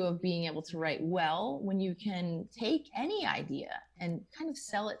value of being able to write well when you can take any idea and kind of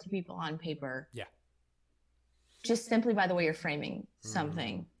sell it to people on paper. Yeah. Just simply by the way you're framing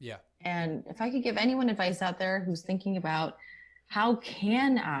something. Yeah. And if I could give anyone advice out there who's thinking about how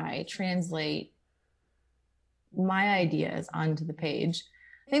can I translate my ideas onto the page,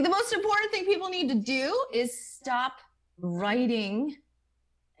 I think the most important thing people need to do is stop writing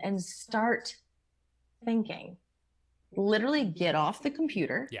and start thinking. Literally get off the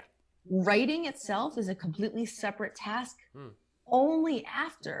computer. Yeah. Writing itself is a completely separate task only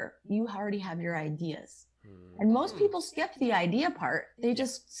after you already have your ideas. And most people skip the idea part. They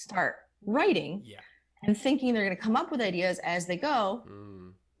just start writing and thinking they're going to come up with ideas as they go.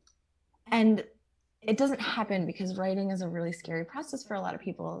 And it doesn't happen because writing is a really scary process for a lot of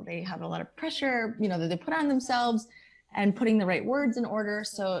people. They have a lot of pressure, that they put on themselves and putting the right words in order.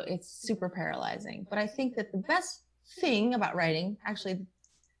 So it's super paralyzing. But I think that the best thing about writing, actually,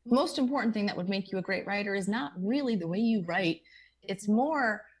 the most important thing that would make you a great writer is not really the way you write. It's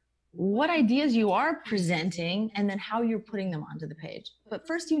more what ideas you are presenting and then how you're putting them onto the page. But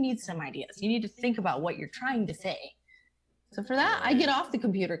first you need some ideas. You need to think about what you're trying to say. So for that, I get off the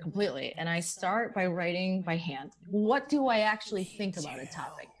computer completely and I start by writing by hand. What do I actually think about a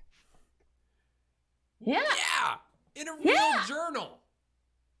topic? Yeah. In a real journal.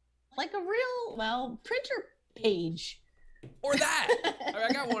 Like a real, printer page. Or that.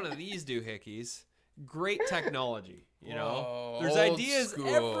 I got one of these doohickeys. Great technology, Whoa, There's old ideas school.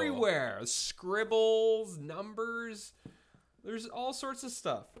 everywhere. Scribbles, numbers. There's all sorts of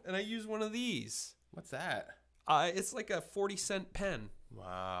stuff. And I use one of these. What's that? It's like a 40-cent pen.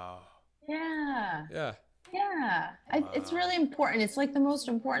 Wow. Yeah. Yeah. Yeah. It's really important. It's like the most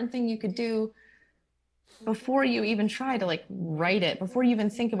important thing you could do before you even try to write it, before you even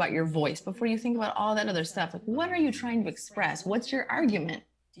think about your voice, before you think about all that other stuff. Like, what are you trying to express? What's your argument?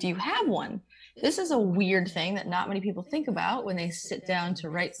 Do you have one? This is a weird thing that not many people think about when they sit down to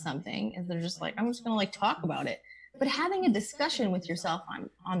write something, and they're just like, I'm just going to talk about it. But having a discussion with yourself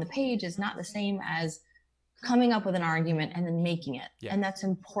on the page is not the same as coming up with an argument and then making it. Yeah. And that's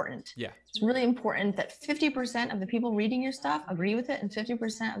important. Yeah. It's really important that 50% of the people reading your stuff agree with it and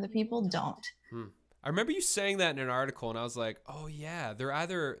 50% of the people don't. I remember you saying that in an article, and I was like, "Oh yeah, they're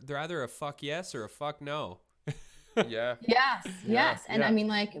either a fuck yes or a fuck no." Yeah. Yes. And yeah. I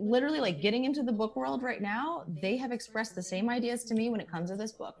mean, literally, getting into the book world right now, they have expressed the same ideas to me when it comes to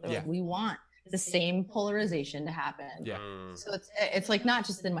this book. They're like, we want the same polarization to happen. Yeah. So it's not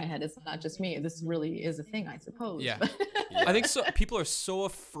just in my head. It's not just me. This really is a thing, I suppose. Yeah. I think so. People are so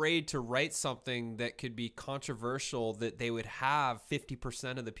afraid to write something that could be controversial that they would have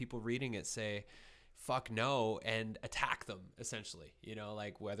 50% of the people reading it say, fuck no, and attack them, essentially.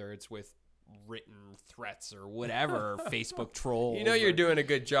 Whether it's with written threats or whatever, Facebook trolls. You're doing a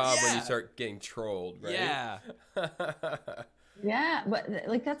good job when you start getting trolled, right? Yeah. Yeah,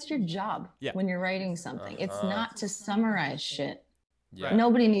 but that's your job when you're writing something. It's not to summarize shit. Yeah.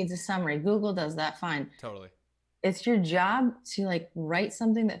 Nobody needs a summary. Google does that fine. Totally. It's your job to write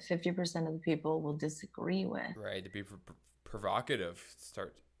something that 50% of the people will disagree with. Right, to be provocative,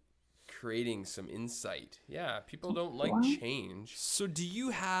 start creating some insight. Yeah, people don't like change. So do you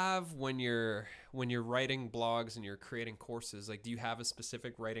have, when you're writing blogs and you're creating courses, like, do you have a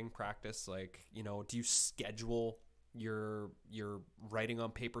specific writing practice? Like, you know, do you schedule your writing on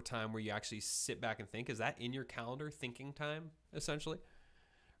paper time where you actually sit back and think? Is that in your calendar, thinking time, essentially?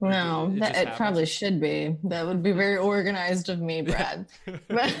 No, it probably should be. That would be very organized of me, Brad.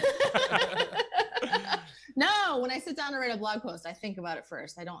 But no, when I sit down to write a blog post, I think about it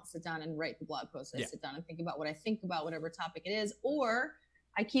first. I don't sit down and write the blog post. I sit down and think about what I think about whatever topic it is, or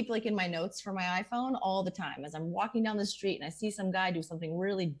I keep like in my notes for my iPhone all the time. As I'm walking down the street and I see some guy do something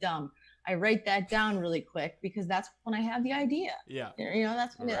really dumb, I write that down really quick, because that's when I have the idea. Yeah. You know,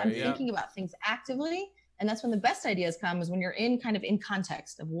 that's when I'm thinking about things actively. And that's when the best ideas come, is when you're in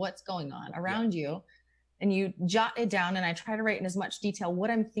context of what's going on around you, and you jot it down. And I try to write in as much detail what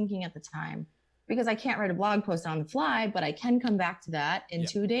I'm thinking at the time, because I can't write a blog post on the fly, but I can come back to that in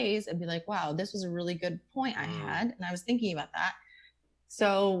 2 days and be like, wow, this was a really good point I had, and I was thinking about that.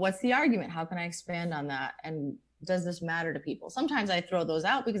 So what's the argument? How can I expand on that? And does this matter to people? Sometimes I throw those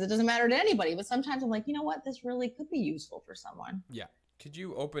out because it doesn't matter to anybody, but sometimes I'm like, you know what, this really could be useful for someone. Yeah. Could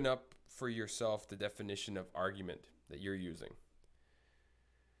you open up for yourself the definition of argument that you're using?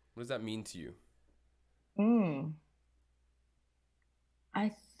 What does that mean to you?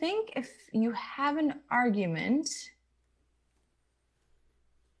 I think if you have an argument,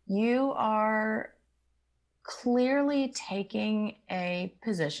 you are clearly taking a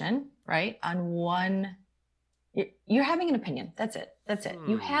position, right? On one, you're having an opinion. That's it.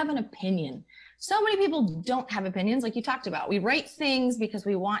 You have an opinion. So many people don't have opinions, like you talked about. We write things because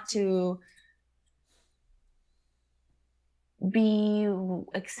we want to be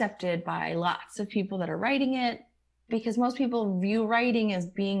accepted by lots of people that are writing it, because most people view writing as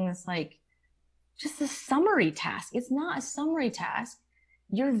being this, like, just a summary task. It's not a summary task.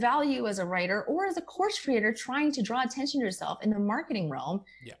 Your value as a writer or as a course creator trying to draw attention to yourself in the marketing realm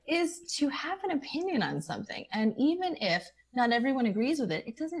is to have an opinion on something. And even if not everyone agrees with it,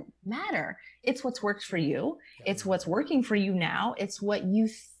 it doesn't matter. It's what's worked for you. It's what's working for you now. It's what you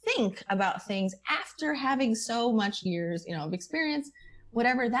think about things after having so much years, of experience,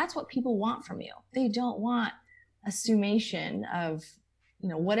 whatever. That's what people want from you. They don't want a summation of,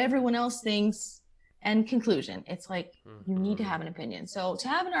 what everyone else thinks and conclusion. It's like, you need to have an opinion. So to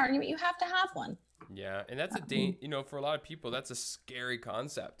have an argument, you have to have one. Yeah. And that's for a lot of people, that's a scary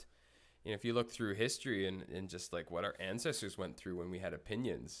concept. If you look through history and just like what our ancestors went through when we had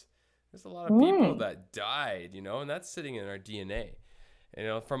opinions, there's a lot of people that died, and that's sitting in our DNA.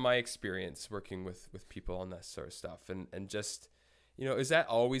 From my experience working with people on that sort of stuff, and just, has that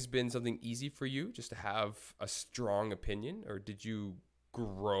always been something easy for you, just to have a strong opinion, or did you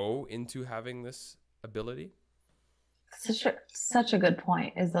grow into having this ability? Such a good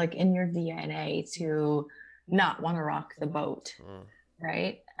point. Is like in your DNA to not want to rock the boat.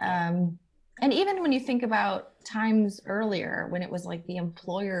 Right. And even when you think about times earlier, when it was like the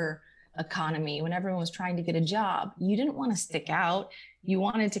employer economy, when everyone was trying to get a job, you didn't want to stick out. You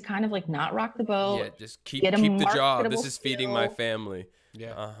wanted to kind of like not rock the boat. Yeah, just keep the job. This is feeding my family.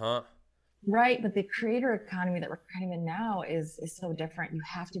 Yeah. Right. But the creator economy that we're kind of in now is so different. You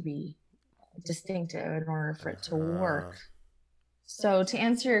have to be distinctive in order for it to work. So to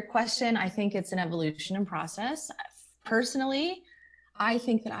answer your question, I think it's an evolution and process. Personally, I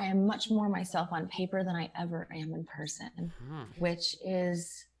think that I am much more myself on paper than I ever am in person, which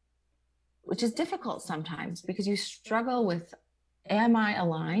is difficult sometimes, because you struggle with, am I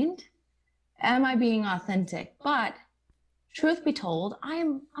aligned? Am I being authentic? But truth be told,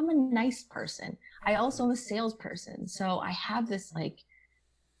 I'm a nice person. I also am a salesperson. So I have this like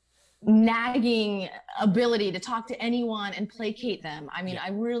nagging ability to talk to anyone and placate them. I mean, I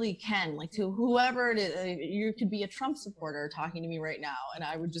really can, like, to whoever it is. You could be a Trump supporter talking to me right now, and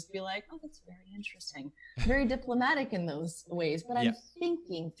I would just be like, oh, that's very interesting. Very diplomatic in those ways, but I'm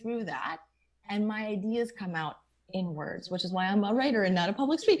thinking through that, and my ideas come out in words, which is why I'm a writer and not a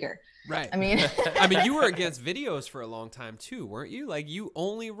public speaker. Right. I mean, you were against videos for a long time too, weren't you? Like, you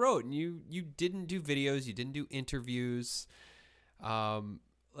only wrote, and you didn't do videos, you didn't do interviews. No.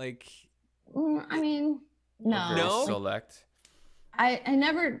 Select. I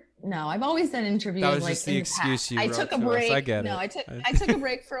never. No, I've always done interviews. That was just the excuse you wrote. I took a break. I get it. No, I took a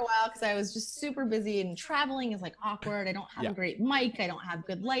break for a while because I was just super busy, and traveling is like awkward. I don't have a great mic. I don't have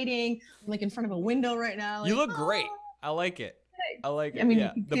good lighting. I'm like in front of a window right now. Like, you look great. I like it. I like it. I mean, you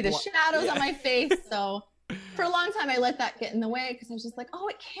can see the shadows on my face. So for a long time, I let that get in the way because I was just like, oh,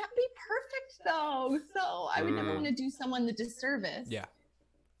 it can't be perfect though. So I would never want to do someone the disservice. Yeah.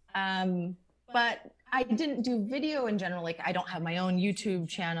 But I didn't do video in general. Like I don't have my own YouTube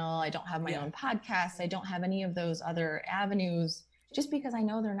channel. I don't have my own podcast. I don't have any of those other avenues just because I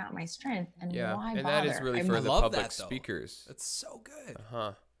know they're not my strength. And why and bother? that is really for the public speakers. That's so good.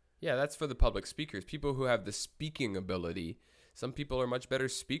 Yeah, that's for the public speakers. People who have the speaking ability. Some people are much better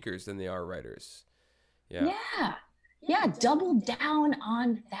speakers than they are writers. Yeah. Yeah. Double down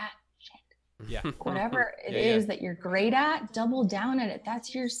on that shit. Yeah. Whatever it is that you're great at, double down at it.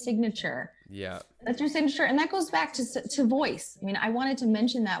 That's your signature. Yeah. That's your signature. And that goes back to voice. I mean, I wanted to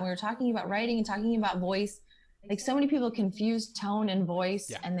mention that when we were talking about writing and talking about voice. Like so many people confuse tone and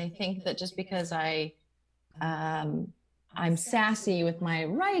voice, and they think that just because I'm sassy with my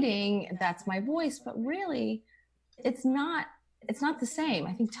writing, that's my voice. But really, it's not the same.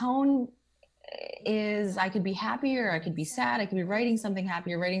 I think tone is, I could be happy or I could be sad. I could be writing something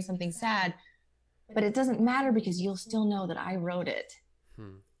happy or writing something sad, but it doesn't matter because you'll still know that I wrote it.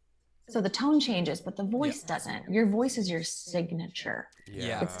 So the tone changes, but the voice doesn't. Your voice is your signature.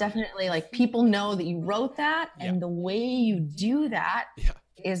 Yeah. It's definitely like people know that you wrote that, and the way you do that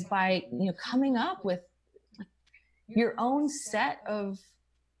is by, coming up with like your own set of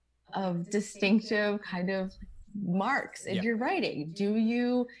distinctive kind of marks in your writing. Do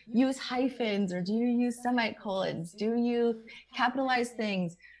you use hyphens or do you use semicolons? Do you capitalize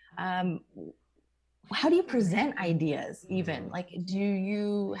things? How do you present ideas even? Like, do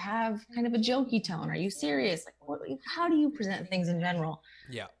you have kind of a jokey tone? Are you serious? Like, how do you present things in general?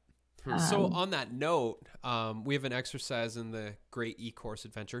 Yeah. So on that note, we have an exercise in the great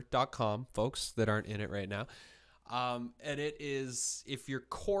ecourseadventure.com, folks that aren't in it right now. And it is, if your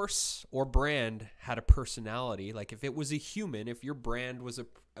course or brand had a personality, like if it was a human, if your brand was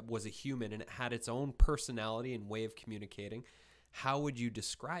a human and it had its own personality and way of communicating, how would you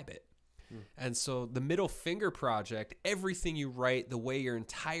describe it? And so the Middle Finger Project, everything you write, the way your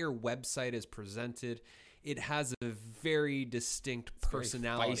entire website is presented, it has a very distinct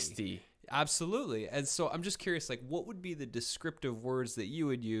personality. Feisty. Absolutely. And so I'm just curious, like, what would be the descriptive words that you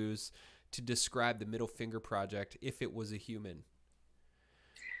would use to describe the Middle Finger Project if it was a human?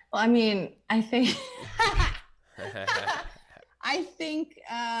 Well, I mean, I think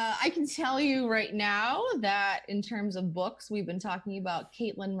I can tell you right now that in terms of books, we've been talking about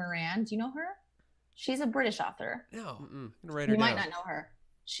Caitlin Moran. Do you know her? She's a British author. No. I'm gonna write her You down. might not know her.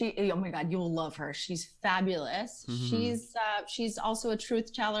 Oh my God, you'll love her. She's fabulous. She's also a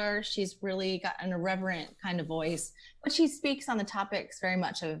truth teller. She's really got an irreverent kind of voice, but she speaks on the topics very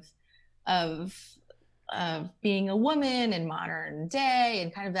much of being a woman in modern day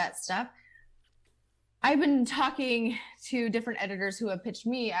and kind of that stuff. I've been talking to different editors who have pitched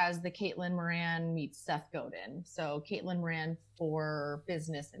me as the Caitlin Moran meets Seth Godin. So Caitlin Moran for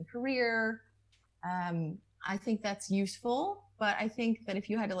business and career. I think that's useful, but I think that if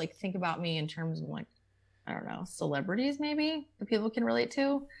you had to like think about me in terms of like, I don't know, celebrities maybe that people can relate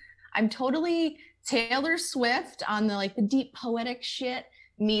to, I'm totally Taylor Swift on the like the deep poetic shit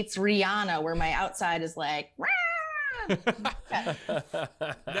meets Rihanna, where my outside is like, rah!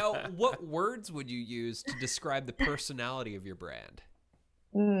 Now, what words would you use to describe the personality of your brand?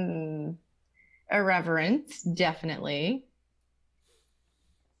 Irreverent, definitely.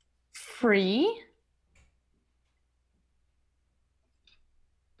 Free.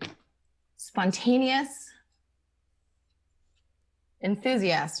 Spontaneous.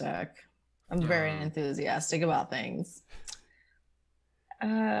 Enthusiastic. I'm very enthusiastic about things.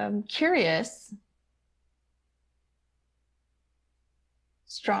 Curious.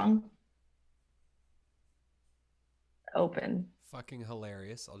 Strong. Open. Fucking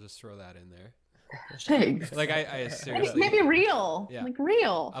hilarious. I'll just throw that in there. Thanks. Like I seriously. Maybe real. Yeah. Like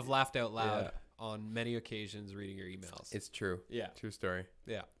real. I've laughed out loud on many occasions reading your emails. It's true. Yeah. True story.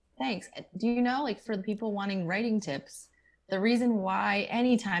 Yeah. Thanks. Do you know, like for the people wanting writing tips, the reason why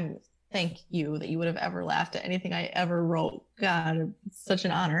anytime, thank you that you would have ever laughed at anything I ever wrote. God, it's such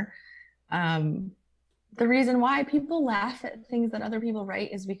an honor. The reason why people laugh at things that other people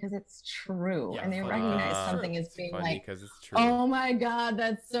write is because it's true. Yeah, and they funny. recognize something as being Funny like, because it's true. oh my God,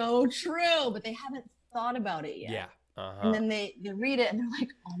 that's so true. But they haven't thought about it yet. Yeah. And then they read it and they're like,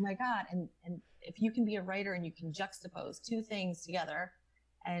 oh my God. And if you can be a writer and you can juxtapose two things together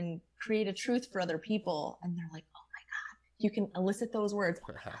and create a truth for other people, and they're like, oh my God, you can elicit those words.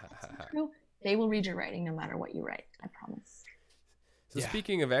 Oh my God, that's so true. They will read your writing no matter what you write. I promise. So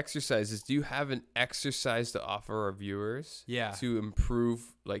speaking of exercises, do you have an exercise to offer our viewers? Yeah. To improve,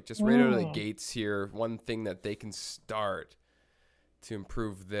 like just right out of the gates here, one thing that they can start to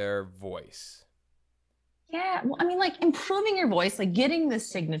improve their voice. Yeah. Well, I mean, like improving your voice, like getting the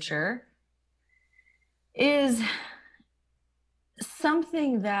signature is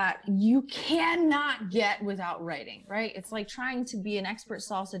something that you cannot get without writing, right? It's like trying to be an expert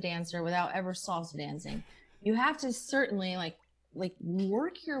salsa dancer without ever salsa dancing. You have to certainly like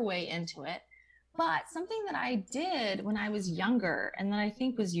work your way into it. But something that I did when I was younger and that I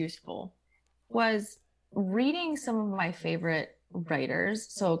think was useful was reading some of my favorite writers.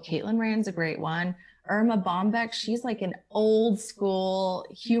 So Caitlin Rand's a great one. Irma Bombeck, she's like an old school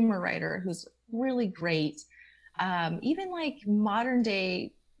humor writer who's really great. Even like modern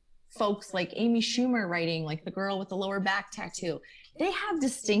day folks like Amy Schumer writing, like the girl with the lower back tattoo, they have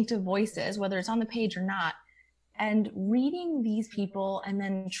distinctive voices, whether it's on the page or not. And reading these people and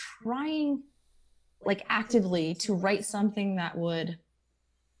then trying like actively to write something that would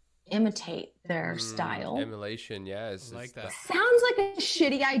imitate their style. Emulation, yeah. I like that. Sounds like a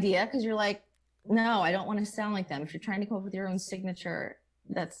shitty idea because you're like, no, I don't want to sound like them. If you're trying to come up with your own signature,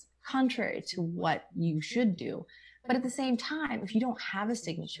 that's contrary to what you should do. But at the same time, if you don't have a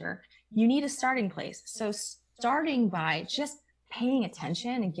signature, you need a starting place. So starting by just paying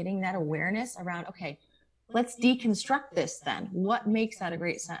attention and getting that awareness around, okay, let's deconstruct this then. What makes that a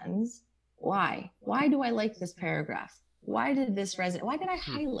great sentence? Why? Why do I like this paragraph? Why did this resonate? Why did I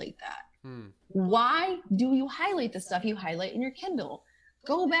highlight that? Why do you highlight the stuff you highlight in your Kindle?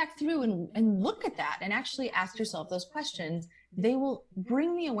 Go back through and look at that and actually ask yourself those questions. They will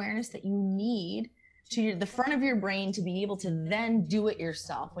bring the awareness that you need to the front of your brain to be able to then do it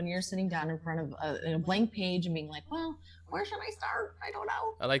yourself when you're sitting down in front of a blank page and being like, well, where should I start? I don't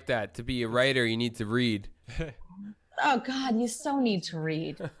know. I like that. To be a writer, you need to read. Oh, God, you so need to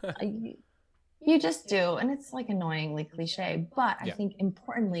read. You just do. And it's like annoyingly cliche. But I think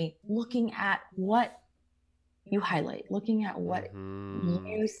importantly, looking at what you highlight, looking at what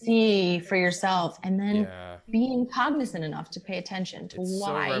you see for yourself, and then being cognizant enough to pay attention to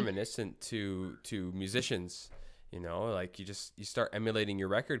why. It's so reminiscent to musicians, you know, like you start emulating your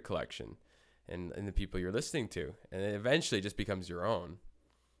record collection and the people you're listening to, and it eventually just becomes your own.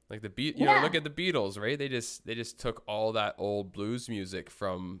 Like you know, look at the Beatles, right? They just took all that old blues music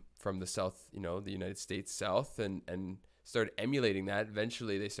from the South, you know, the United States South, and started emulating that.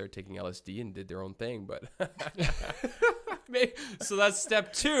 Eventually they started taking LSD and did their own thing, but so that's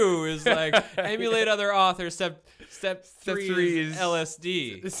step 2 is like emulate other authors. Step 3 is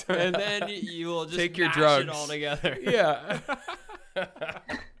LSD, and then you will just take your mash drugs it all together. Yeah.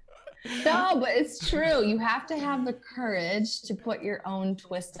 No, but it's true. You have to have the courage to put your own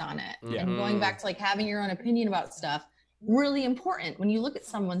twist on it. And going back to like having your own opinion about stuff, really important. When you look at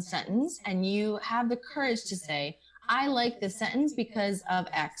someone's sentence and you have the courage to say, I like this sentence because of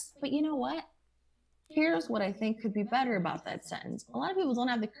X, but you know what? Here's what I think could be better about that sentence. A lot of people don't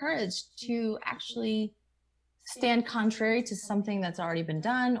have the courage to actually stand contrary to something that's already been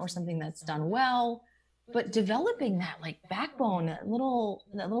done or something that's done well. But developing that like backbone, that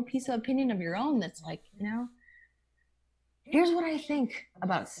little piece of opinion of your own that's like, you know, here's what I think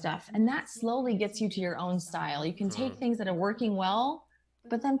about stuff. And that slowly gets you to your own style. You can take things that are working well,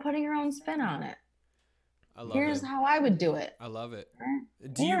 but then putting your own spin on it. Here's how I would do it. I love it.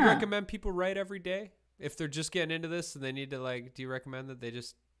 Do you recommend people write every day? If they're just getting into this and they need to like, do you recommend that they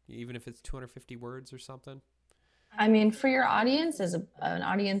just, even if it's 250 words or something? I mean, for your audience, as an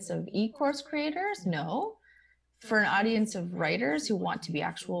audience of e-course creators, no. For an audience of writers who want to be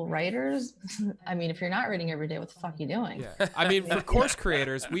actual writers, I mean, if you're not writing every day, what the fuck are you doing? Yeah. I mean, for course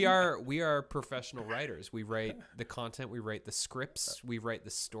creators, we are professional writers. We write the content, we write the scripts, we write the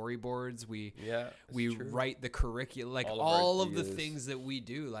storyboards, we write the curriculum, like all of the things that we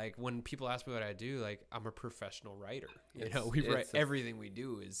do. Like when people ask me what I do, like I'm a professional writer. You know, we write everything we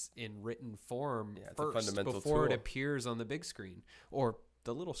do is in written form first before it appears on the big screen or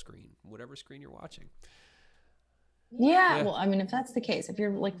the little screen, whatever screen you're watching. Yeah, well, I mean, if that's the case, if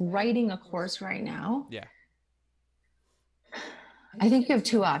you're like writing a course right now, I think you have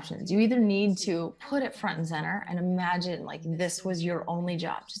 2 options. You either need to put it front and center and imagine like this was your only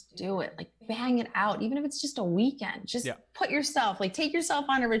job. Just do it, like bang it out, even if it's just a weekend. Just put yourself, like take yourself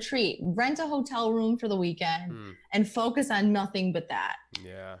on a retreat, rent a hotel room for the weekend and focus on nothing but that.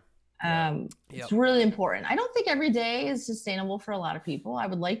 It's really important. I don't think every day is sustainable for a lot of people. I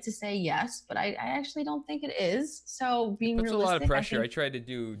would like to say yes, but I actually don't think it is. So being realistic, a lot of pressure. I tried to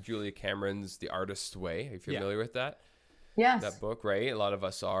do Julia Cameron's The Artist's Way. Are you familiar with that? Yes. That book, right? A lot of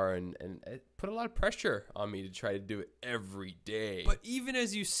us are, and it put a lot of pressure on me to try to do it every day. But even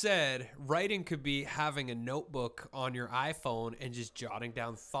as you said, writing could be having a notebook on your iPhone and just jotting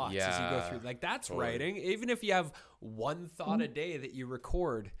down thoughts as you go through. Like that's writing. Even if you have one thought a day that you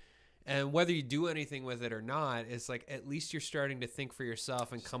record. And whether you do anything with it or not, it's like at least you're starting to think for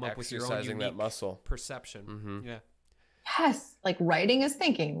yourself and come up with your own unique that muscle perception. Yes, like writing is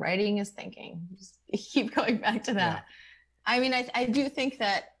thinking. Writing is thinking. Just keep going back to that. I mean, I do think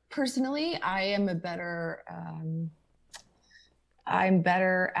that personally, I am a better. I'm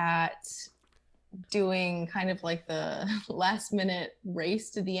better at doing kind of like the last minute race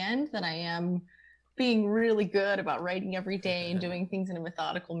to the end than I am being really good about writing every day and doing things in a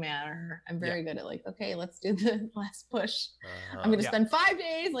methodical manner. I'm very good at like, okay, let's do the last push. I'm going to spend 5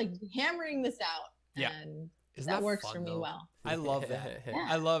 days like hammering this out. Yeah. And Isn't that that works fun, for me though? well. I love that. Yeah.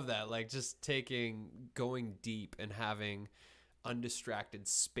 I love that. Like just going deep and having undistracted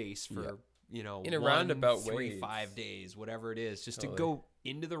space for, you know, In a 1, roundabout 3, way. 5 days, whatever it is, just Totally. to go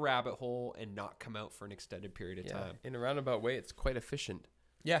into the rabbit hole and not come out for an extended period of time. In a roundabout way, it's quite efficient.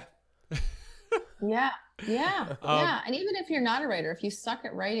 Yeah. Yeah. Yeah. And even if you're not a writer, if you suck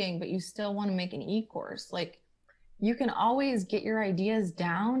at writing, but you still want to make an e-course, like you can always get your ideas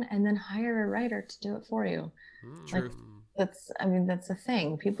down and then hire a writer to do it for you. Truth. That's a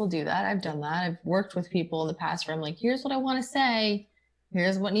thing. People do that. I've done that. I've worked with people in the past where I'm like, here's what I want to say.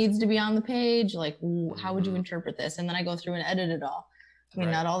 Here's what needs to be on the page. Like, how would you interpret this? And then I go through and edit it all. I mean,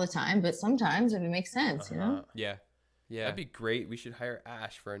 not all the time, but sometimes if it makes sense, you know? Yeah. Yeah. That'd be great. We should hire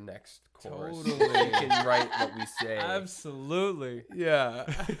Ash for our next course. Totally. He can write what we say. Absolutely. Yeah.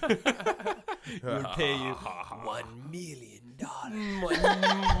 We'll pay you $1 million.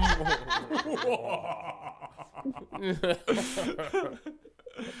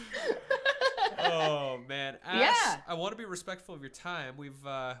 Oh man, Ash, Yeah. I want to be respectful of your time.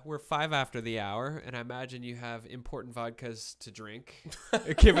 We're 5 after the hour, and I imagine you have important vodkas to drink,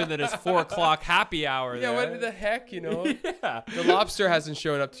 given that it's 4 o'clock happy hour. Yeah, there. what the heck, you know? Yeah, The lobster hasn't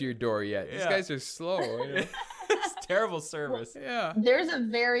shown up to your door yet. These Yeah. guys are slow. it's terrible service. Yeah. There's a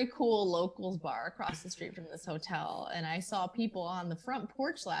very cool locals bar across the street from this hotel, and I saw people on the front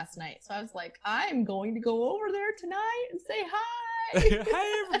porch last night. So I was like, I'm going to go over there tonight and say hi. Hey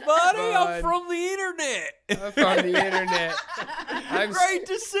everybody, I'm Bud. from the internet. I'm from the internet. I'm Great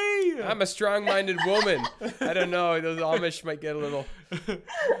to see you. I'm a strong-minded woman. I don't know. Those Amish might get a little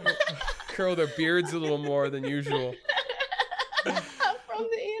curl their beards a little more than usual. I'm from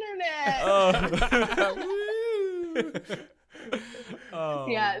the internet. Oh,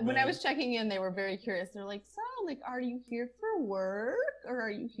 Yeah, when I man. was checking in, they were very curious. They're like, so, like, are you here for work or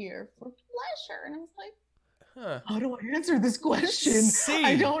are you here for pleasure? And I was like, Huh. how do I answer this question? See.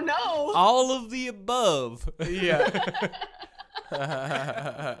 I don't know. all of the above. Yeah.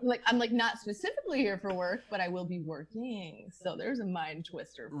 I'm like not specifically here for work, but I will be working. So there's a mind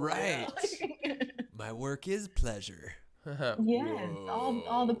twister. For Right. you. My work is pleasure. Yes,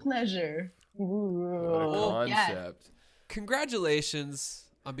 all the pleasure. What a Yes. concept. Congratulations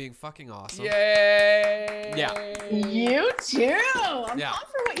on being fucking awesome. Yay! Yeah. You too. I'm Yeah.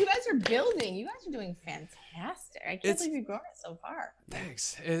 pumped for what you guys are building. You guys are doing fantastic. I can't It's- believe you've grown it so far.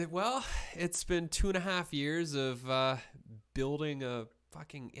 Thanks. Well, it's been 2.5 years of building a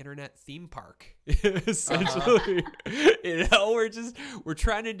fucking internet theme park. Essentially, you know, we're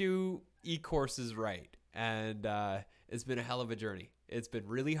trying to do e-courses right, and it's been a hell of a journey. It's been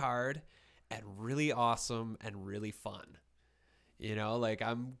really hard and really awesome and really fun. You know, like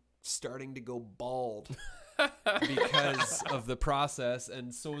I'm starting to go bald because of the process,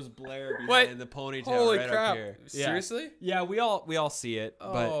 and so is Blair behind the ponytail Holy right crap. up here. Yeah. Seriously? Yeah, we all see it,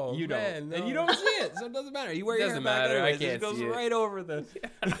 but Oh, you don't, man, and you no. don't see it, so it doesn't matter. You wear your hair Doesn't back matter, I anyways, can't it goes see it. right over the.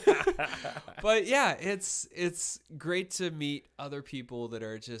 But yeah, it's great to meet other people that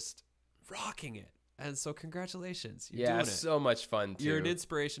are just rocking it, and so congratulations, you're Yeah, doing it. so much fun too. You're an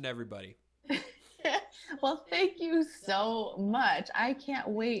inspiration to everybody. Well, thank you so much. I can't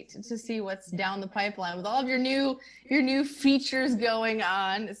wait to see what's down the pipeline with all of your new features going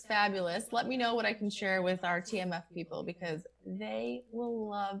on. It's fabulous. Let me know what I can share with our TMF people because they will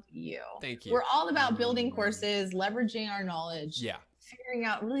love you. Thank you. We're all about building courses, leveraging our knowledge, Yeah. figuring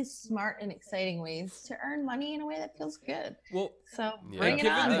out really smart and exciting ways to earn money in a way that feels good. Well, So Yeah. bring it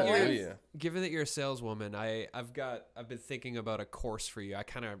Given on, that boys. you're- given that you're a saleswoman, I've been thinking about a course for you. I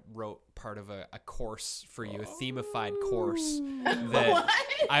kind of wrote part of a course for you, a themified course that What?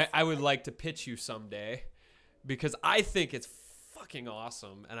 I would like to pitch you someday because I think it's fucking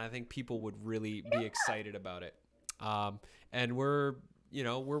awesome and I think people would really be excited about it. And we're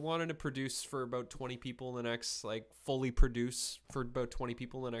wanting to produce for about 20 people in the next, fully produce for about 20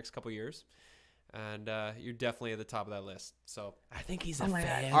 people in the next couple of years. And you're definitely at the top of that list. So I think he's Oh my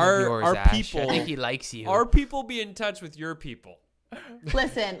God. our people, I think he likes you. our people be in touch with your people.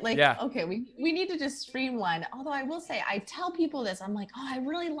 Listen, Yeah. okay, we need to just streamline. Although I will say, I tell people this, I'm like, oh, I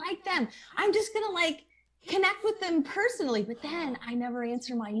really like them. I'm just gonna connect with them personally, but then I never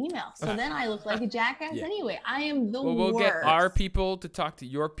answer my email. So then I look like a jackass anyway. I am the Well, we'll worst. get our people to talk to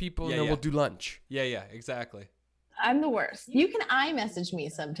your people, and then we'll do lunch. Yeah, exactly. I'm the worst. You can iMessage me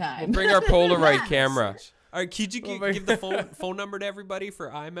sometime. We'll bring our Polaroid camera. All right, could you give the phone number to everybody for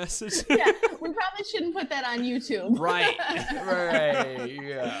iMessage? Yeah, we probably shouldn't put that on YouTube. Right.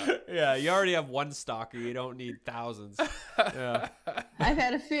 Yeah. Yeah, you already have one stalker. You don't need thousands. Yeah. I've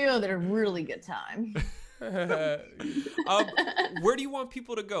had a few that are really good time. Where do you want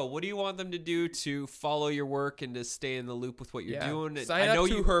people to go? What do you want them to do to follow your work and to stay in the loop with what you're doing? Sign up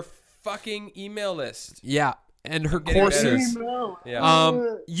to her fucking email list. Yeah, and her Getting courses.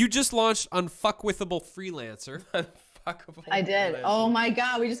 Yeah. You just launched Unfuckwithable Freelancer. I did. Oh my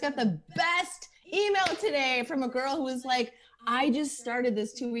God, we just got the best email today from a girl who was like, I just started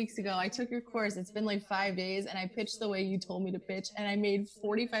this 2 weeks ago. I took your course. It's been like 5 days, and I pitched the way you told me to pitch, and I made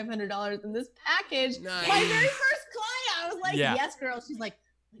 $4,500 in this package. Nice. My very first client. I was like, Yeah. yes, girl. She's like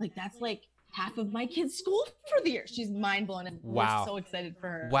that's like half of my kids' school for the year. She's mind blown, and Wow. we're so excited for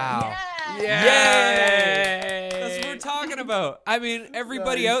her. Wow. Yeah. Yay! That's what we're talking about. I mean,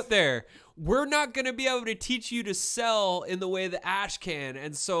 everybody out there, we're not going to be able to teach you to sell in the way that Ash can.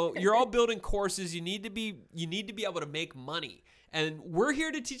 And so you're all building courses. You need to be able to make money. And we're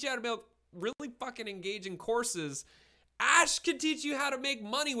here to teach you how to build really fucking engaging courses. Ash can teach you how to make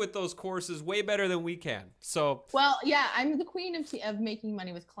money with those courses way better than we can. So, well, yeah, I'm the queen of making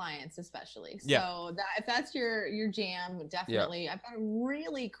money with clients, especially. So Yeah. if that's your jam, definitely. I've got a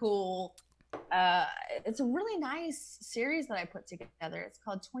really cool. It's a really nice series that I put together. It's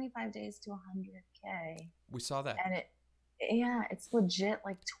called 25 Days to 100K. we saw that. And it's legit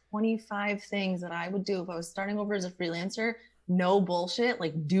like 25 things that I would do if I was starting over as a freelancer. No bullshit.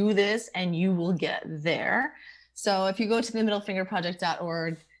 Like, do this and you will get there. So if you go to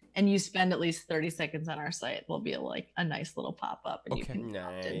themiddlefingerproject.org and you spend at least 30 seconds on our site, there'll be a nice little pop-up, and you can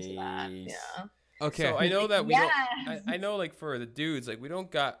opt into that. Yeah. Okay. So I know that we Yes. don't. I know, like, for the dudes, like, we don't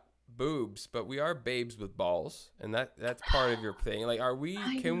got boobs, but we are babes with balls, and that's part of your thing. Like, are we?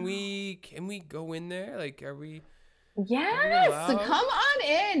 Can we go in there? Like, are we? Yes, so allowed? come on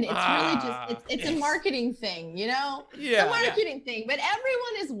in. It's really just it's a marketing thing, you know? Yeah. It's a marketing thing, but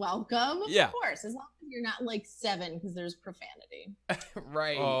everyone is welcome. Yeah. Of course, as long as you're not like 7 because there's profanity.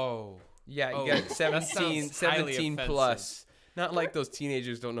 Right. Oh. Yeah, you Oh, got that 17, sounds highly 17 offensive. plus. Not like those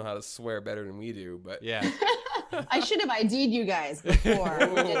teenagers don't know how to swear better than we do, but Yeah. I should have ID'd you guys before we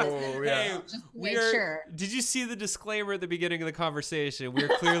did this. Oh, yeah. Just to make sure. Did you see the disclaimer at the beginning of the conversation? We're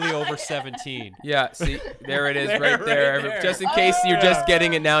clearly over 17. Yeah, see, there it is, There, right there. right there. Just in case you're just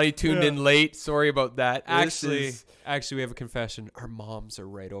getting it now, you tuned in late. Sorry about that. Actually, we have a confession. Our moms are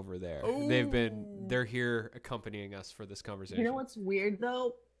right over there. They're here accompanying us for this conversation. You know what's weird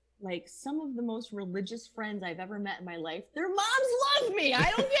though? Like, some of the most religious friends I've ever met in my life, their moms love me. I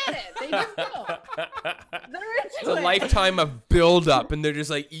don't get it. They just don't. They're into it's a it. lifetime of build up, and they're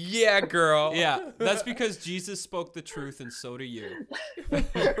just like, yeah, girl. Yeah, that's because Jesus spoke the truth, and so do you. That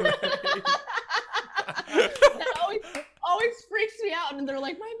always freaks me out. And they're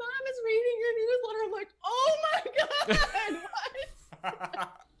like, my mom is reading your newsletter. I'm like, oh my God,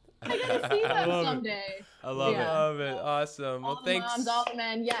 what? I gotta see them someday. I love Yeah. Love it. Awesome. All Well, the thanks. moms, all the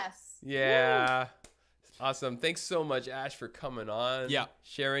men, yes. Yeah. Awesome. Thanks so much, Ash, for coming on. Yeah.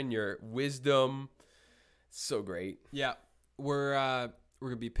 Sharing your wisdom. So great. Yeah, we're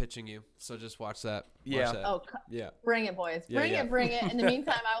gonna be pitching you, so just watch that. Yeah. Watch that. Oh, Yeah. bring it, boys. Yeah, Bring yeah. it, bring it. In the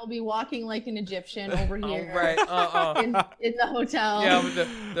meantime, I will be walking like an Egyptian over All here right. in the hotel. Yeah, with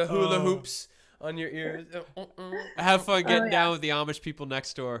the hula Oh. hoops on your ears. Have fun getting yeah. down with the Amish people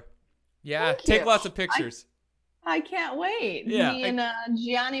next door. Yeah. Thank you. Take lots of pictures. I can't wait. Yeah. Me and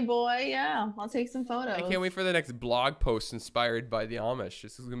Gianni boy, yeah. I'll take some photos. I can't wait for the next blog post inspired by the Amish.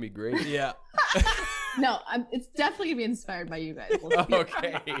 This is gonna be great. Yeah. No, it's definitely gonna be inspired by you guys. We'll see.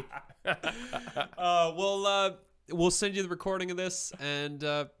 Okay. We'll send you the recording of this, and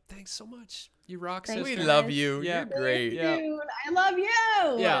thanks so much. You rock, Thanks, sister. We love you. Yeah. You're great. Yeah. Dude, I love you.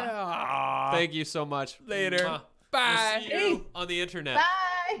 Yeah. Aw. Thank you so much. Later. Mwah. Bye. We'll see you on the internet.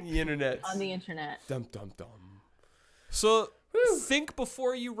 Bye. The internet. On the internet. Dum dum dum. So think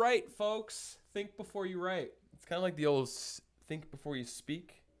before you write, folks. Think before you write. It's kind of like the old think before you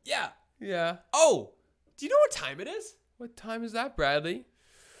speak. Yeah. Yeah. Oh, do you know what time it is? What time is that, Bradley?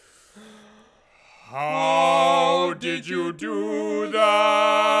 How did you do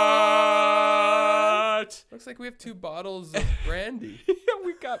that? Looks like we have 2 bottles of brandy.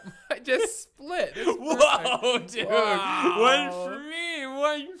 We got. I just split. It's Whoa, perfect. dude! Wow. One for me,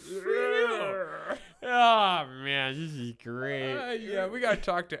 one for you. Oh man, this is great. Yeah, we gotta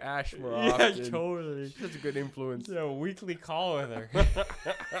talk to Ash more Yeah, often. totally. She's a good influence. Yeah, a weekly call with her.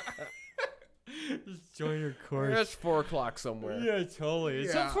 Just join your course. That's 4 o'clock somewhere. Yeah, totally.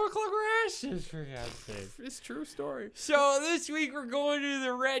 It's Yeah. a 4 o'clock rashes, for God's sake. It's a true story. So this week we're going to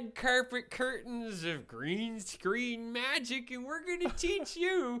the red carpet curtains of green screen magic, and we're going to teach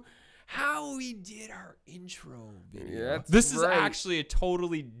you how we did our intro video. Yeah, that's this is right. actually a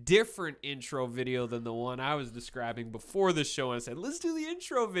totally different intro video than the one I was describing before the show. And I said, let's do the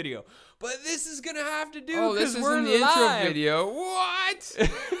intro video. But this is going to have to do Oh, this because we're isn't the live. intro video. What?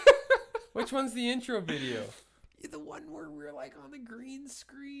 Which one's the intro video? The one where we're like on the green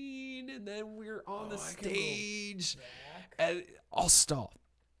screen and then we're on the I can roll stage. And I'll stall.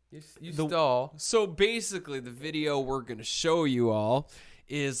 You The- stall. So basically, the video we're gonna show you all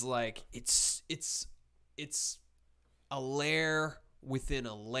is like it's a layer within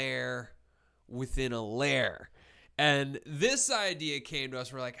a layer within a layer. And this idea came to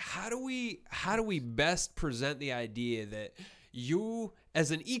us. We're like, how do we best present the idea that you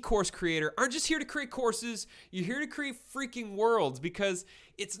as an e-course creator aren't just here to create courses, you're here to create freaking worlds, because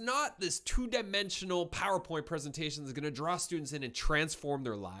it's not this two-dimensional PowerPoint presentation that's going to draw students in and transform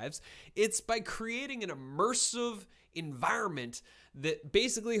their lives. It's by creating an immersive environment that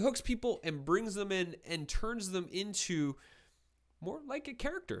basically hooks people and brings them in and turns them into more like a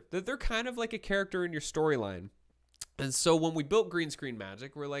character, that they're kind of like a character in your storyline. And so when we built Green Screen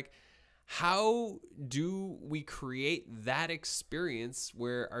Magic, we're like, how do we create that experience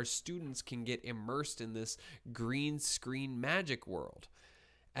where our students can get immersed in this green screen magic world?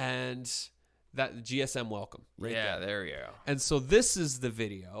 And that GSM welcome. Right There you go. And so this is the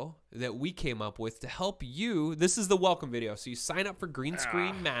video that we came up with to help you. This is the welcome video. So you sign up for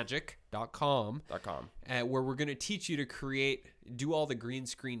greenscreenmagic.com, where we're going to teach you to do all the green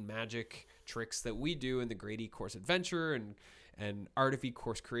screen magic tricks that we do in the Great E-Course Adventure and Art of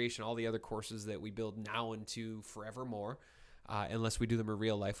E-Course Creation, all the other courses that we build now into forevermore, unless we do them in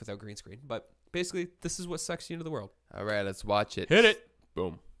real life without green screen. But basically, this is what sucks you into the world. All right, let's watch it. Hit it.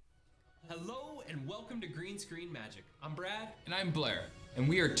 Boom. Hello and welcome to Green Screen Magic. I'm Brad. And I'm Blair, and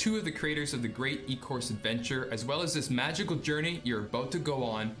we are 2 of the creators of the Great E-Course Adventure, as well as this magical journey you're about to go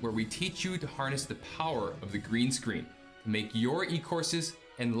on, where we teach you to harness the power of the green screen to make your e-courses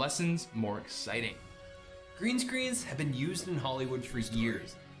and lessons more exciting. Green screens have been used in Hollywood for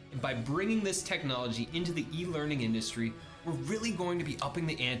years, and by bringing this technology into the e-learning industry, we're really going to be upping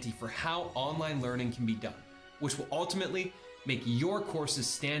the ante for how online learning can be done, which will ultimately make your courses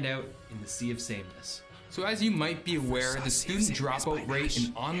stand out in the sea of sameness. So as you might be aware, the student dropout rate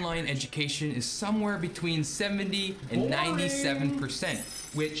in online education is somewhere between 70 and 97%,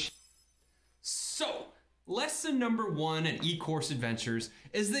 which... So, lesson number 1 at E-Course Adventures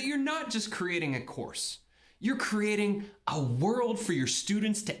is that you're not just creating a course. You're creating a world for your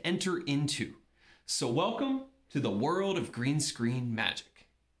students to enter into. So welcome to the world of green screen magic.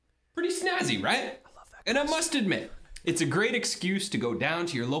 Pretty snazzy, right? I love that. And I must admit, it's a great excuse to go down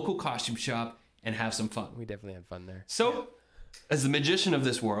to your local costume shop and have some fun. We definitely had fun there. So, as the magician of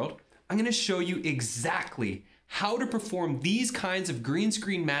this world, I'm going to show you exactly how to perform these kinds of green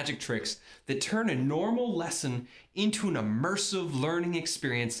screen magic tricks that turn a normal lesson into an immersive learning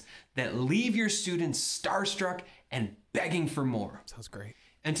experience that leave your students starstruck and begging for more. Sounds great.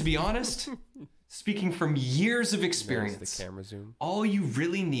 And to be honest, speaking from years of There's experience, the camera zoom. all you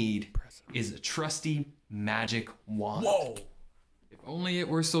really need is a trusty magic wand. Whoa. If only it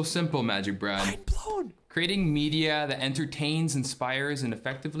were so simple, Magic Brad. Blown. Creating media that entertains, inspires, and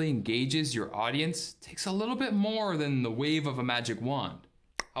effectively engages your audience takes a little bit more than the wave of a magic wand.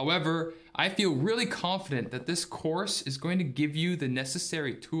 However, I feel really confident that this course is going to give you the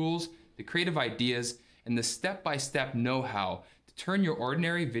necessary tools, the creative ideas, and the step-by-step know-how to turn your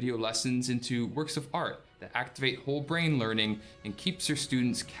ordinary video lessons into works of art that activate whole brain learning and keeps your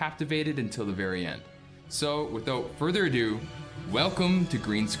students captivated until the very end. So, without further ado, welcome to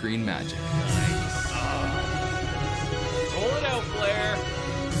Green Screen Magic. Roll it out, Blair.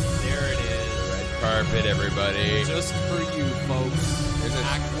 There it is. Red carpet, everybody. Just for you, folks. There's a-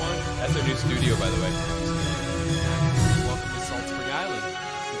 Act 1. That's our new studio, by the way. Welcome to Salt Spring Island,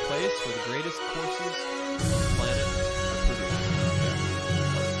 the place where the greatest courses on the planet are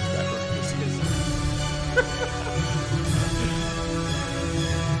produced.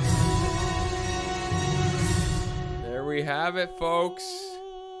 There we have it, folks.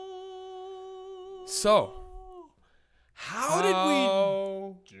 So, How did we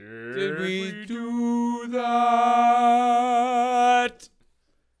did we do do that?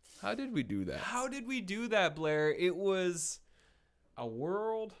 How did we do that? How did we do that, Blair? It was a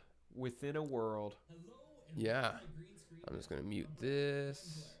world within a world. Yeah. I'm just gonna mute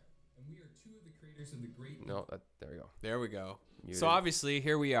this. And we are two of the creators of the great. No, there we go. There we go. Muted. So obviously,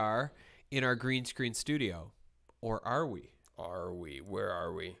 here we are in our green screen studio. Or are we? Are we? Where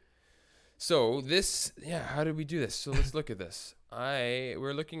are we? So this, yeah, how did we do this? So let's look at this.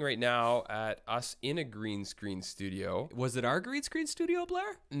 We're looking right now at us in a green screen studio. Was it our green screen studio,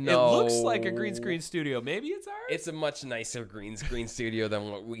 Blair? No. It looks like a green screen studio. Maybe it's ours? It's a much nicer green screen studio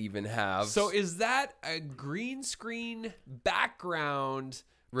than what we even have. So is that a green screen background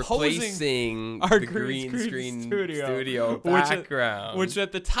replacing our the green screen studio which background. which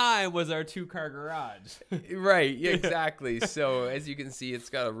at the time was our 2-car garage. Right, yeah, exactly. So as you can see, it's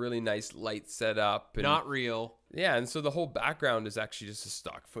got a really nice light setup. And, Not real. yeah, and so the whole background is actually just a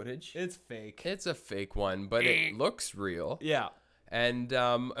stock footage. It's fake. It's a fake one, but it looks real. Yeah. And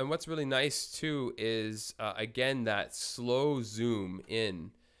what's really nice too is again that slow zoom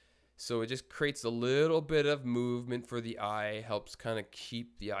in. So it just creates a little bit of movement for the eye, helps kind of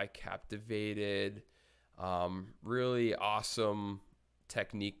keep the eye captivated. Really awesome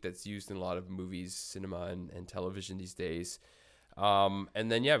technique that's used in a lot of movies, cinema, and television these days.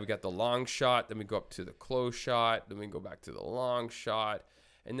 And then, yeah, we got the long shot. Then we go up to the close shot. Then we go back to the long shot.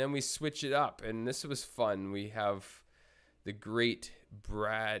 And then we switch it up. And this was fun. We have the great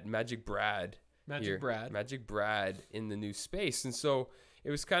Magic Brad in the new space. And so it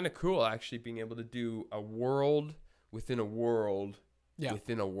was kind of cool actually being able to do a world within a world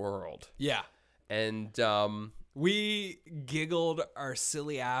within a world. Yeah. And we giggled our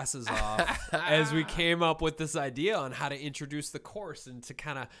silly asses off as we came up with this idea on how to introduce the course and to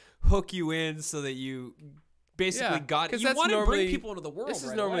kind of hook you in so that you basically got you want to bring people into the world. This is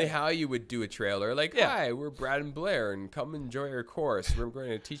right normally away. how you would do a trailer. Like, hi, we're Brad and Blair, and come enjoy our course. We're going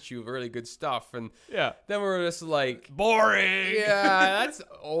to teach you really good stuff. And then we're just like, boring. Yeah, that's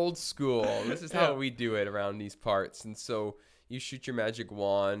old school. This is how we do it around these parts. And so you shoot your magic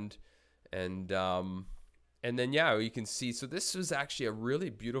wand, and then you can see. So this was actually a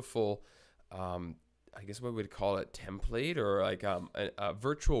really beautiful, I guess what we'd call it, template or like a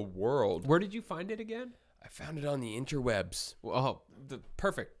virtual world. Where did you find it again? I found it on the interwebs. Oh,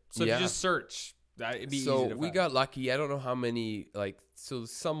 perfect. So if you just search, it'd be easy to find. We got lucky. I don't know how many, so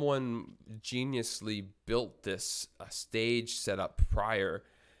someone geniusly built this stage setup prior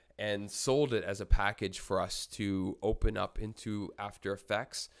and sold it as a package for us to open up into After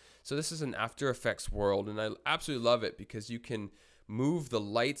Effects. So this is an After Effects world, and I absolutely love it because you can move the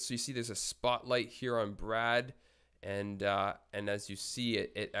lights. So you see there's a spotlight here on Brad, and as you see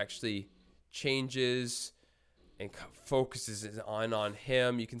it actually changes and focuses on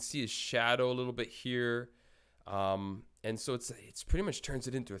him. You can see his shadow a little bit here, and so it's pretty much turns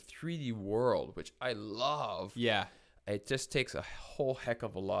it into a 3D world, which I love. Yeah, it just takes a whole heck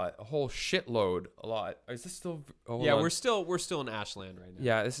of a lot, a whole shitload, a lot. Is this still? Oh, yeah, we're still in Ashland right now.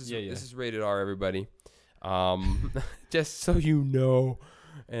 Yeah, this is rated R, everybody. Just so you know,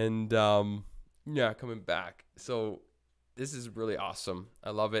 and coming back. So this is really awesome.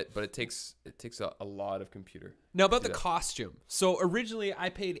 I love it, but it takes a lot of computer. Now about the costume. So originally I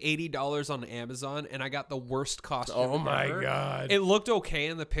paid $80 on Amazon and I got the worst costume. Oh my ever. God. It looked okay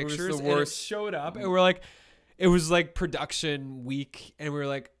in the pictures. It was the and worst. it showed up and we're like, it was like production week and we were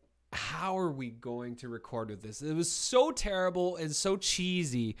like, how are we going to record with this? It was so terrible and so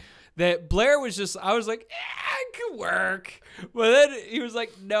cheesy that Blair was just, I was like, it could work. But then he was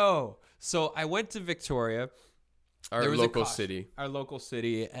like, no. So I went to Victoria. Our local city,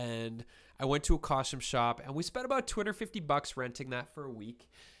 and I went to a costume shop, and we spent about $250 renting that for a week,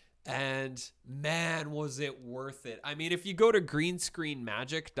 and man, was it worth it. I mean, if you go to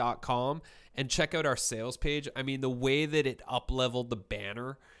greenscreenmagic.com and check out our sales page, I mean, the way that it up-leveled the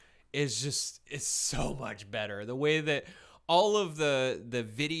banner is so much better. The way that all of the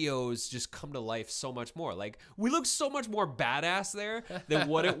videos just come to life so much more. Like, we look so much more badass there than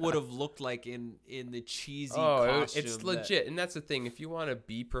what it would have looked like in the cheesy costume. It's legit. And that's the thing. If you want to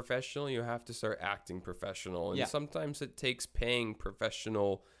be professional, you have to start acting professional. And sometimes it takes paying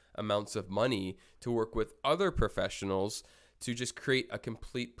professional amounts of money to work with other professionals to just create a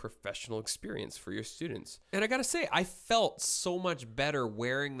complete professional experience for your students. And I got to say, I felt so much better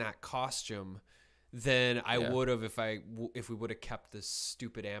wearing that costume than I would have if we would have kept this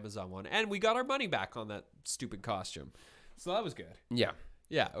stupid Amazon one. And we got our money back on that stupid costume. So that was good. Yeah.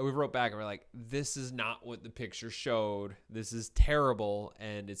 Yeah, we wrote back and we're like, this is not what the picture showed. This is terrible,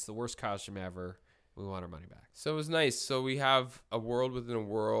 and it's the worst costume ever. We want our money back. So it was nice. So we have a world within a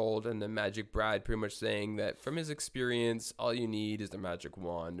world, and then Magic Brad pretty much saying that from his experience, all you need is the magic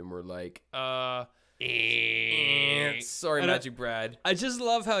wand. And we're like, sorry, And Magic Brad. I just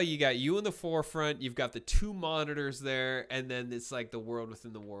love how you got you in the forefront. You've got the 2 monitors there, and then it's like the world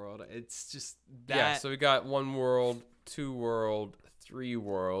within the world. It's just that. Yeah, so we got 1 world, 2 world, 3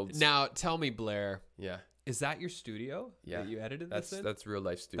 worlds. Now, tell me, Blair, Yeah, is that your studio that you edited that's this in? that's real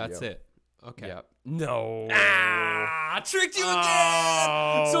life studio. That's it. Okay. Yeah. No. Ah, tricked you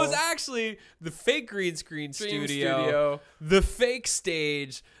again. So it's actually the fake green screen Dream studio, the fake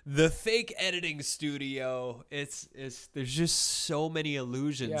stage, the fake editing studio. It's there's just so many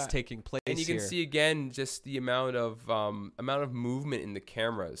illusions Yeah. taking place And you can here. see again just the amount of movement in the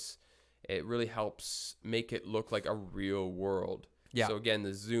cameras. It really helps make it look like a real world. Yeah. So again,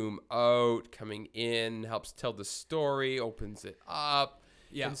 the zoom out, coming in, helps tell the story, opens it up.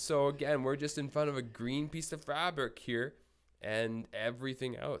 Yeah. And so again, we're just in front of a green piece of fabric here, and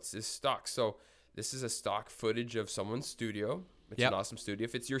everything else is stock. So this is a stock footage of someone's studio. It's Yep. an awesome studio.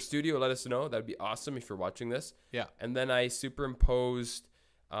 If it's your studio, let us know. That'd be awesome if you're watching this. Yeah. And then I superimposed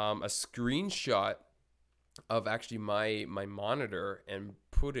a screenshot of actually my monitor and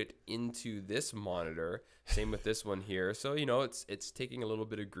put it into this monitor. Same with this one here. So, you know, it's taking a little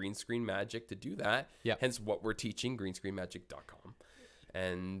bit of green screen magic to do that. Yeah. Hence what we're teaching, greenscreenmagic.com.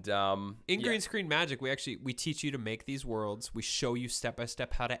 And In Green Screen Magic, we teach you to make these worlds. We show you step by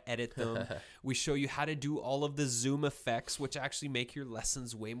step how to edit them. We show you how to do all of the zoom effects, which actually make your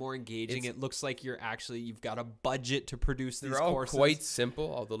lessons way more engaging. It looks like you've got a budget to produce these they're all courses. quite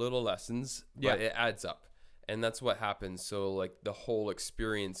simple, all the little lessons, but Yeah. it adds up. And that's what happens. So like the whole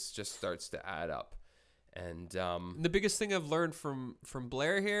experience just starts to add up. And The biggest thing I've learned from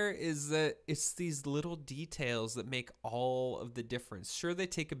Blair here is that it's these little details that make all of the difference. Sure, they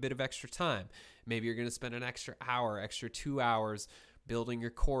take a bit of extra time. Maybe you're going to spend an extra hour, extra 2 hours building your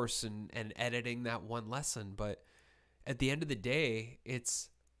course and editing that one lesson. But at the end of the day, it's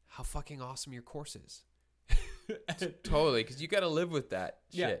how fucking awesome your course is. totally, because you got to live with that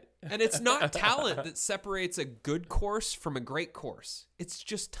shit. And it's not talent that separates a good course from a great course. It's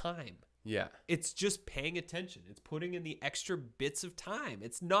just time. Yeah. It's just paying attention. It's putting in the extra bits of time.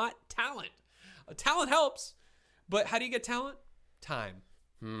 It's not talent. Talent helps, but how do you get talent? Time.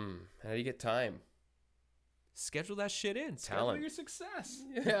 How do you get time? Schedule that shit in. Schedule Talent. your success.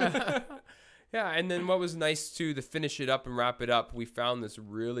 Yeah. Yeah, and then what was nice too, to finish it up and wrap it up, we found this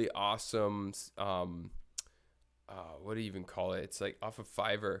really awesome what do you even call it? It's like off of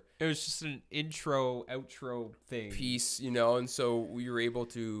Fiverr It was just an intro, outro thing. piece, you know, and so we were able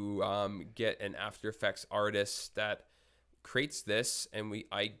to get an After Effects artist that creates this, and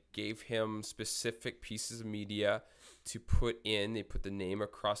I gave him specific pieces of media to put in. They put the name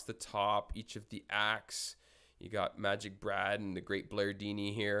across the top, each of the acts. You got Magic Brad and the great Blair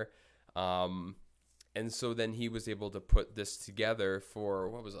Deeney here. And so then he was able to put this together for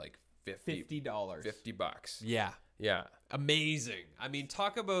what was like $50. $50. Yeah. Yeah. Amazing. I mean,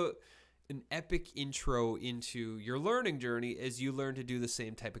 talk about an epic intro into your learning journey as you learn to do the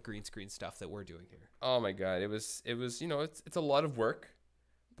same type of green screen stuff that we're doing here. Oh my God. It was, you know, it's a lot of work,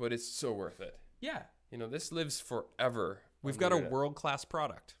 but it's so worth it. Yeah. You know, this lives forever. We've on got the a internet. world-class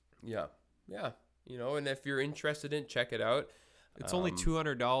product. Yeah. Yeah. You know, and if you're interested in it, check it out. It's only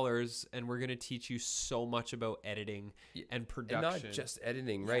 $200, and we're going to teach you so much about editing and production. And not just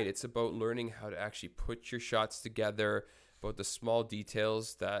editing, right? It's about learning how to actually put your shots together, about the small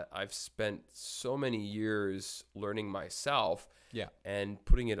details that I've spent so many years learning myself. Yeah. And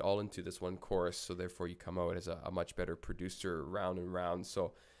putting it all into this one course. So therefore you come out as a much better producer round and round.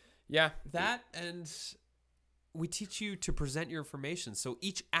 So yeah. That, and we teach you to present your information. So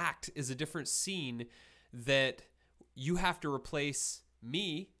each act is a different scene that you have to replace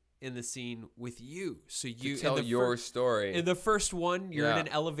me in the scene with you. So you tell your story. In the first one, you're in Yeah. an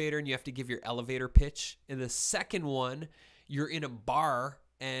elevator and you have to give your elevator pitch. In the second one, you're in a bar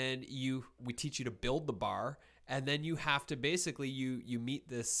and we teach you to build the bar. And then you have to basically you meet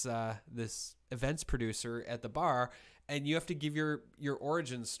this this events producer at the bar, and you have to give your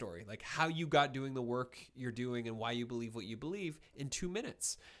origin story, like how you got doing the work you're doing and why you believe what you believe, in 2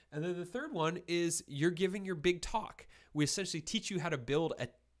 minutes. And then the third one is you're giving your big talk. We essentially teach you how to build a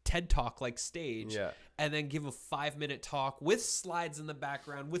TED Talk like stage, Yeah. and then give a 5-minute talk with slides in the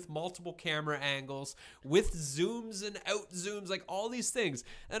background, with multiple camera angles, with zooms and out zooms, like all these things.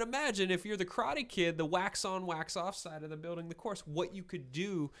 And imagine if you're the Karate Kid, the wax on, wax off side of the building the course, what you could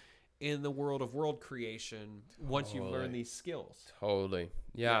do in the world of world creation once you learn these skills. Totally.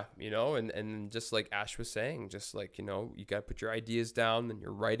 Yeah. You know, and just like Ash was saying, just like, you know, you got to put your ideas down and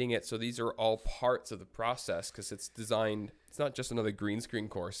you're writing it. So these are all parts of the process because it's designed. It's not just another green screen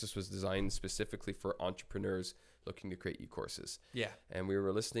course. This was designed specifically for entrepreneurs looking to create e-courses. Yeah. And we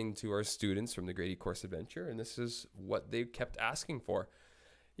were listening to our students from the Great E-Course Adventure, and this is what they kept asking for.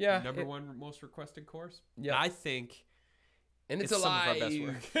 Yeah. Number one most requested course? Yeah. I think And it's some alive. of our best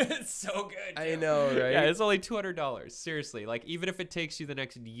work. It's so good. I too. know, right? Yeah, it's only $200. Seriously. Like, even if it takes you the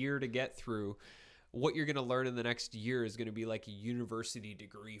next year to get through, what you're going to learn in the next year is going to be like a university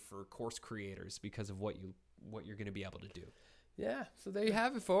degree for course creators because of what you're going to be able to do. Yeah. So there you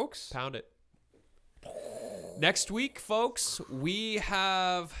have it, folks. Pound it. Next week, folks, we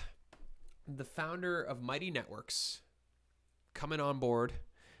have the founder of Mighty Networks coming on board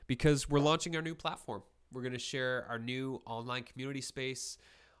because we're launching our new platform. We're going to share our new online community space,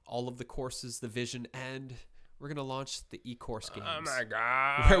 all of the courses, the vision, and we're going to launch the e-course games. Oh my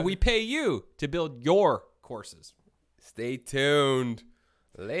God. Where we pay you to build your courses. Stay tuned.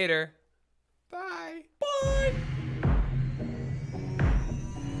 Later. Bye. Bye.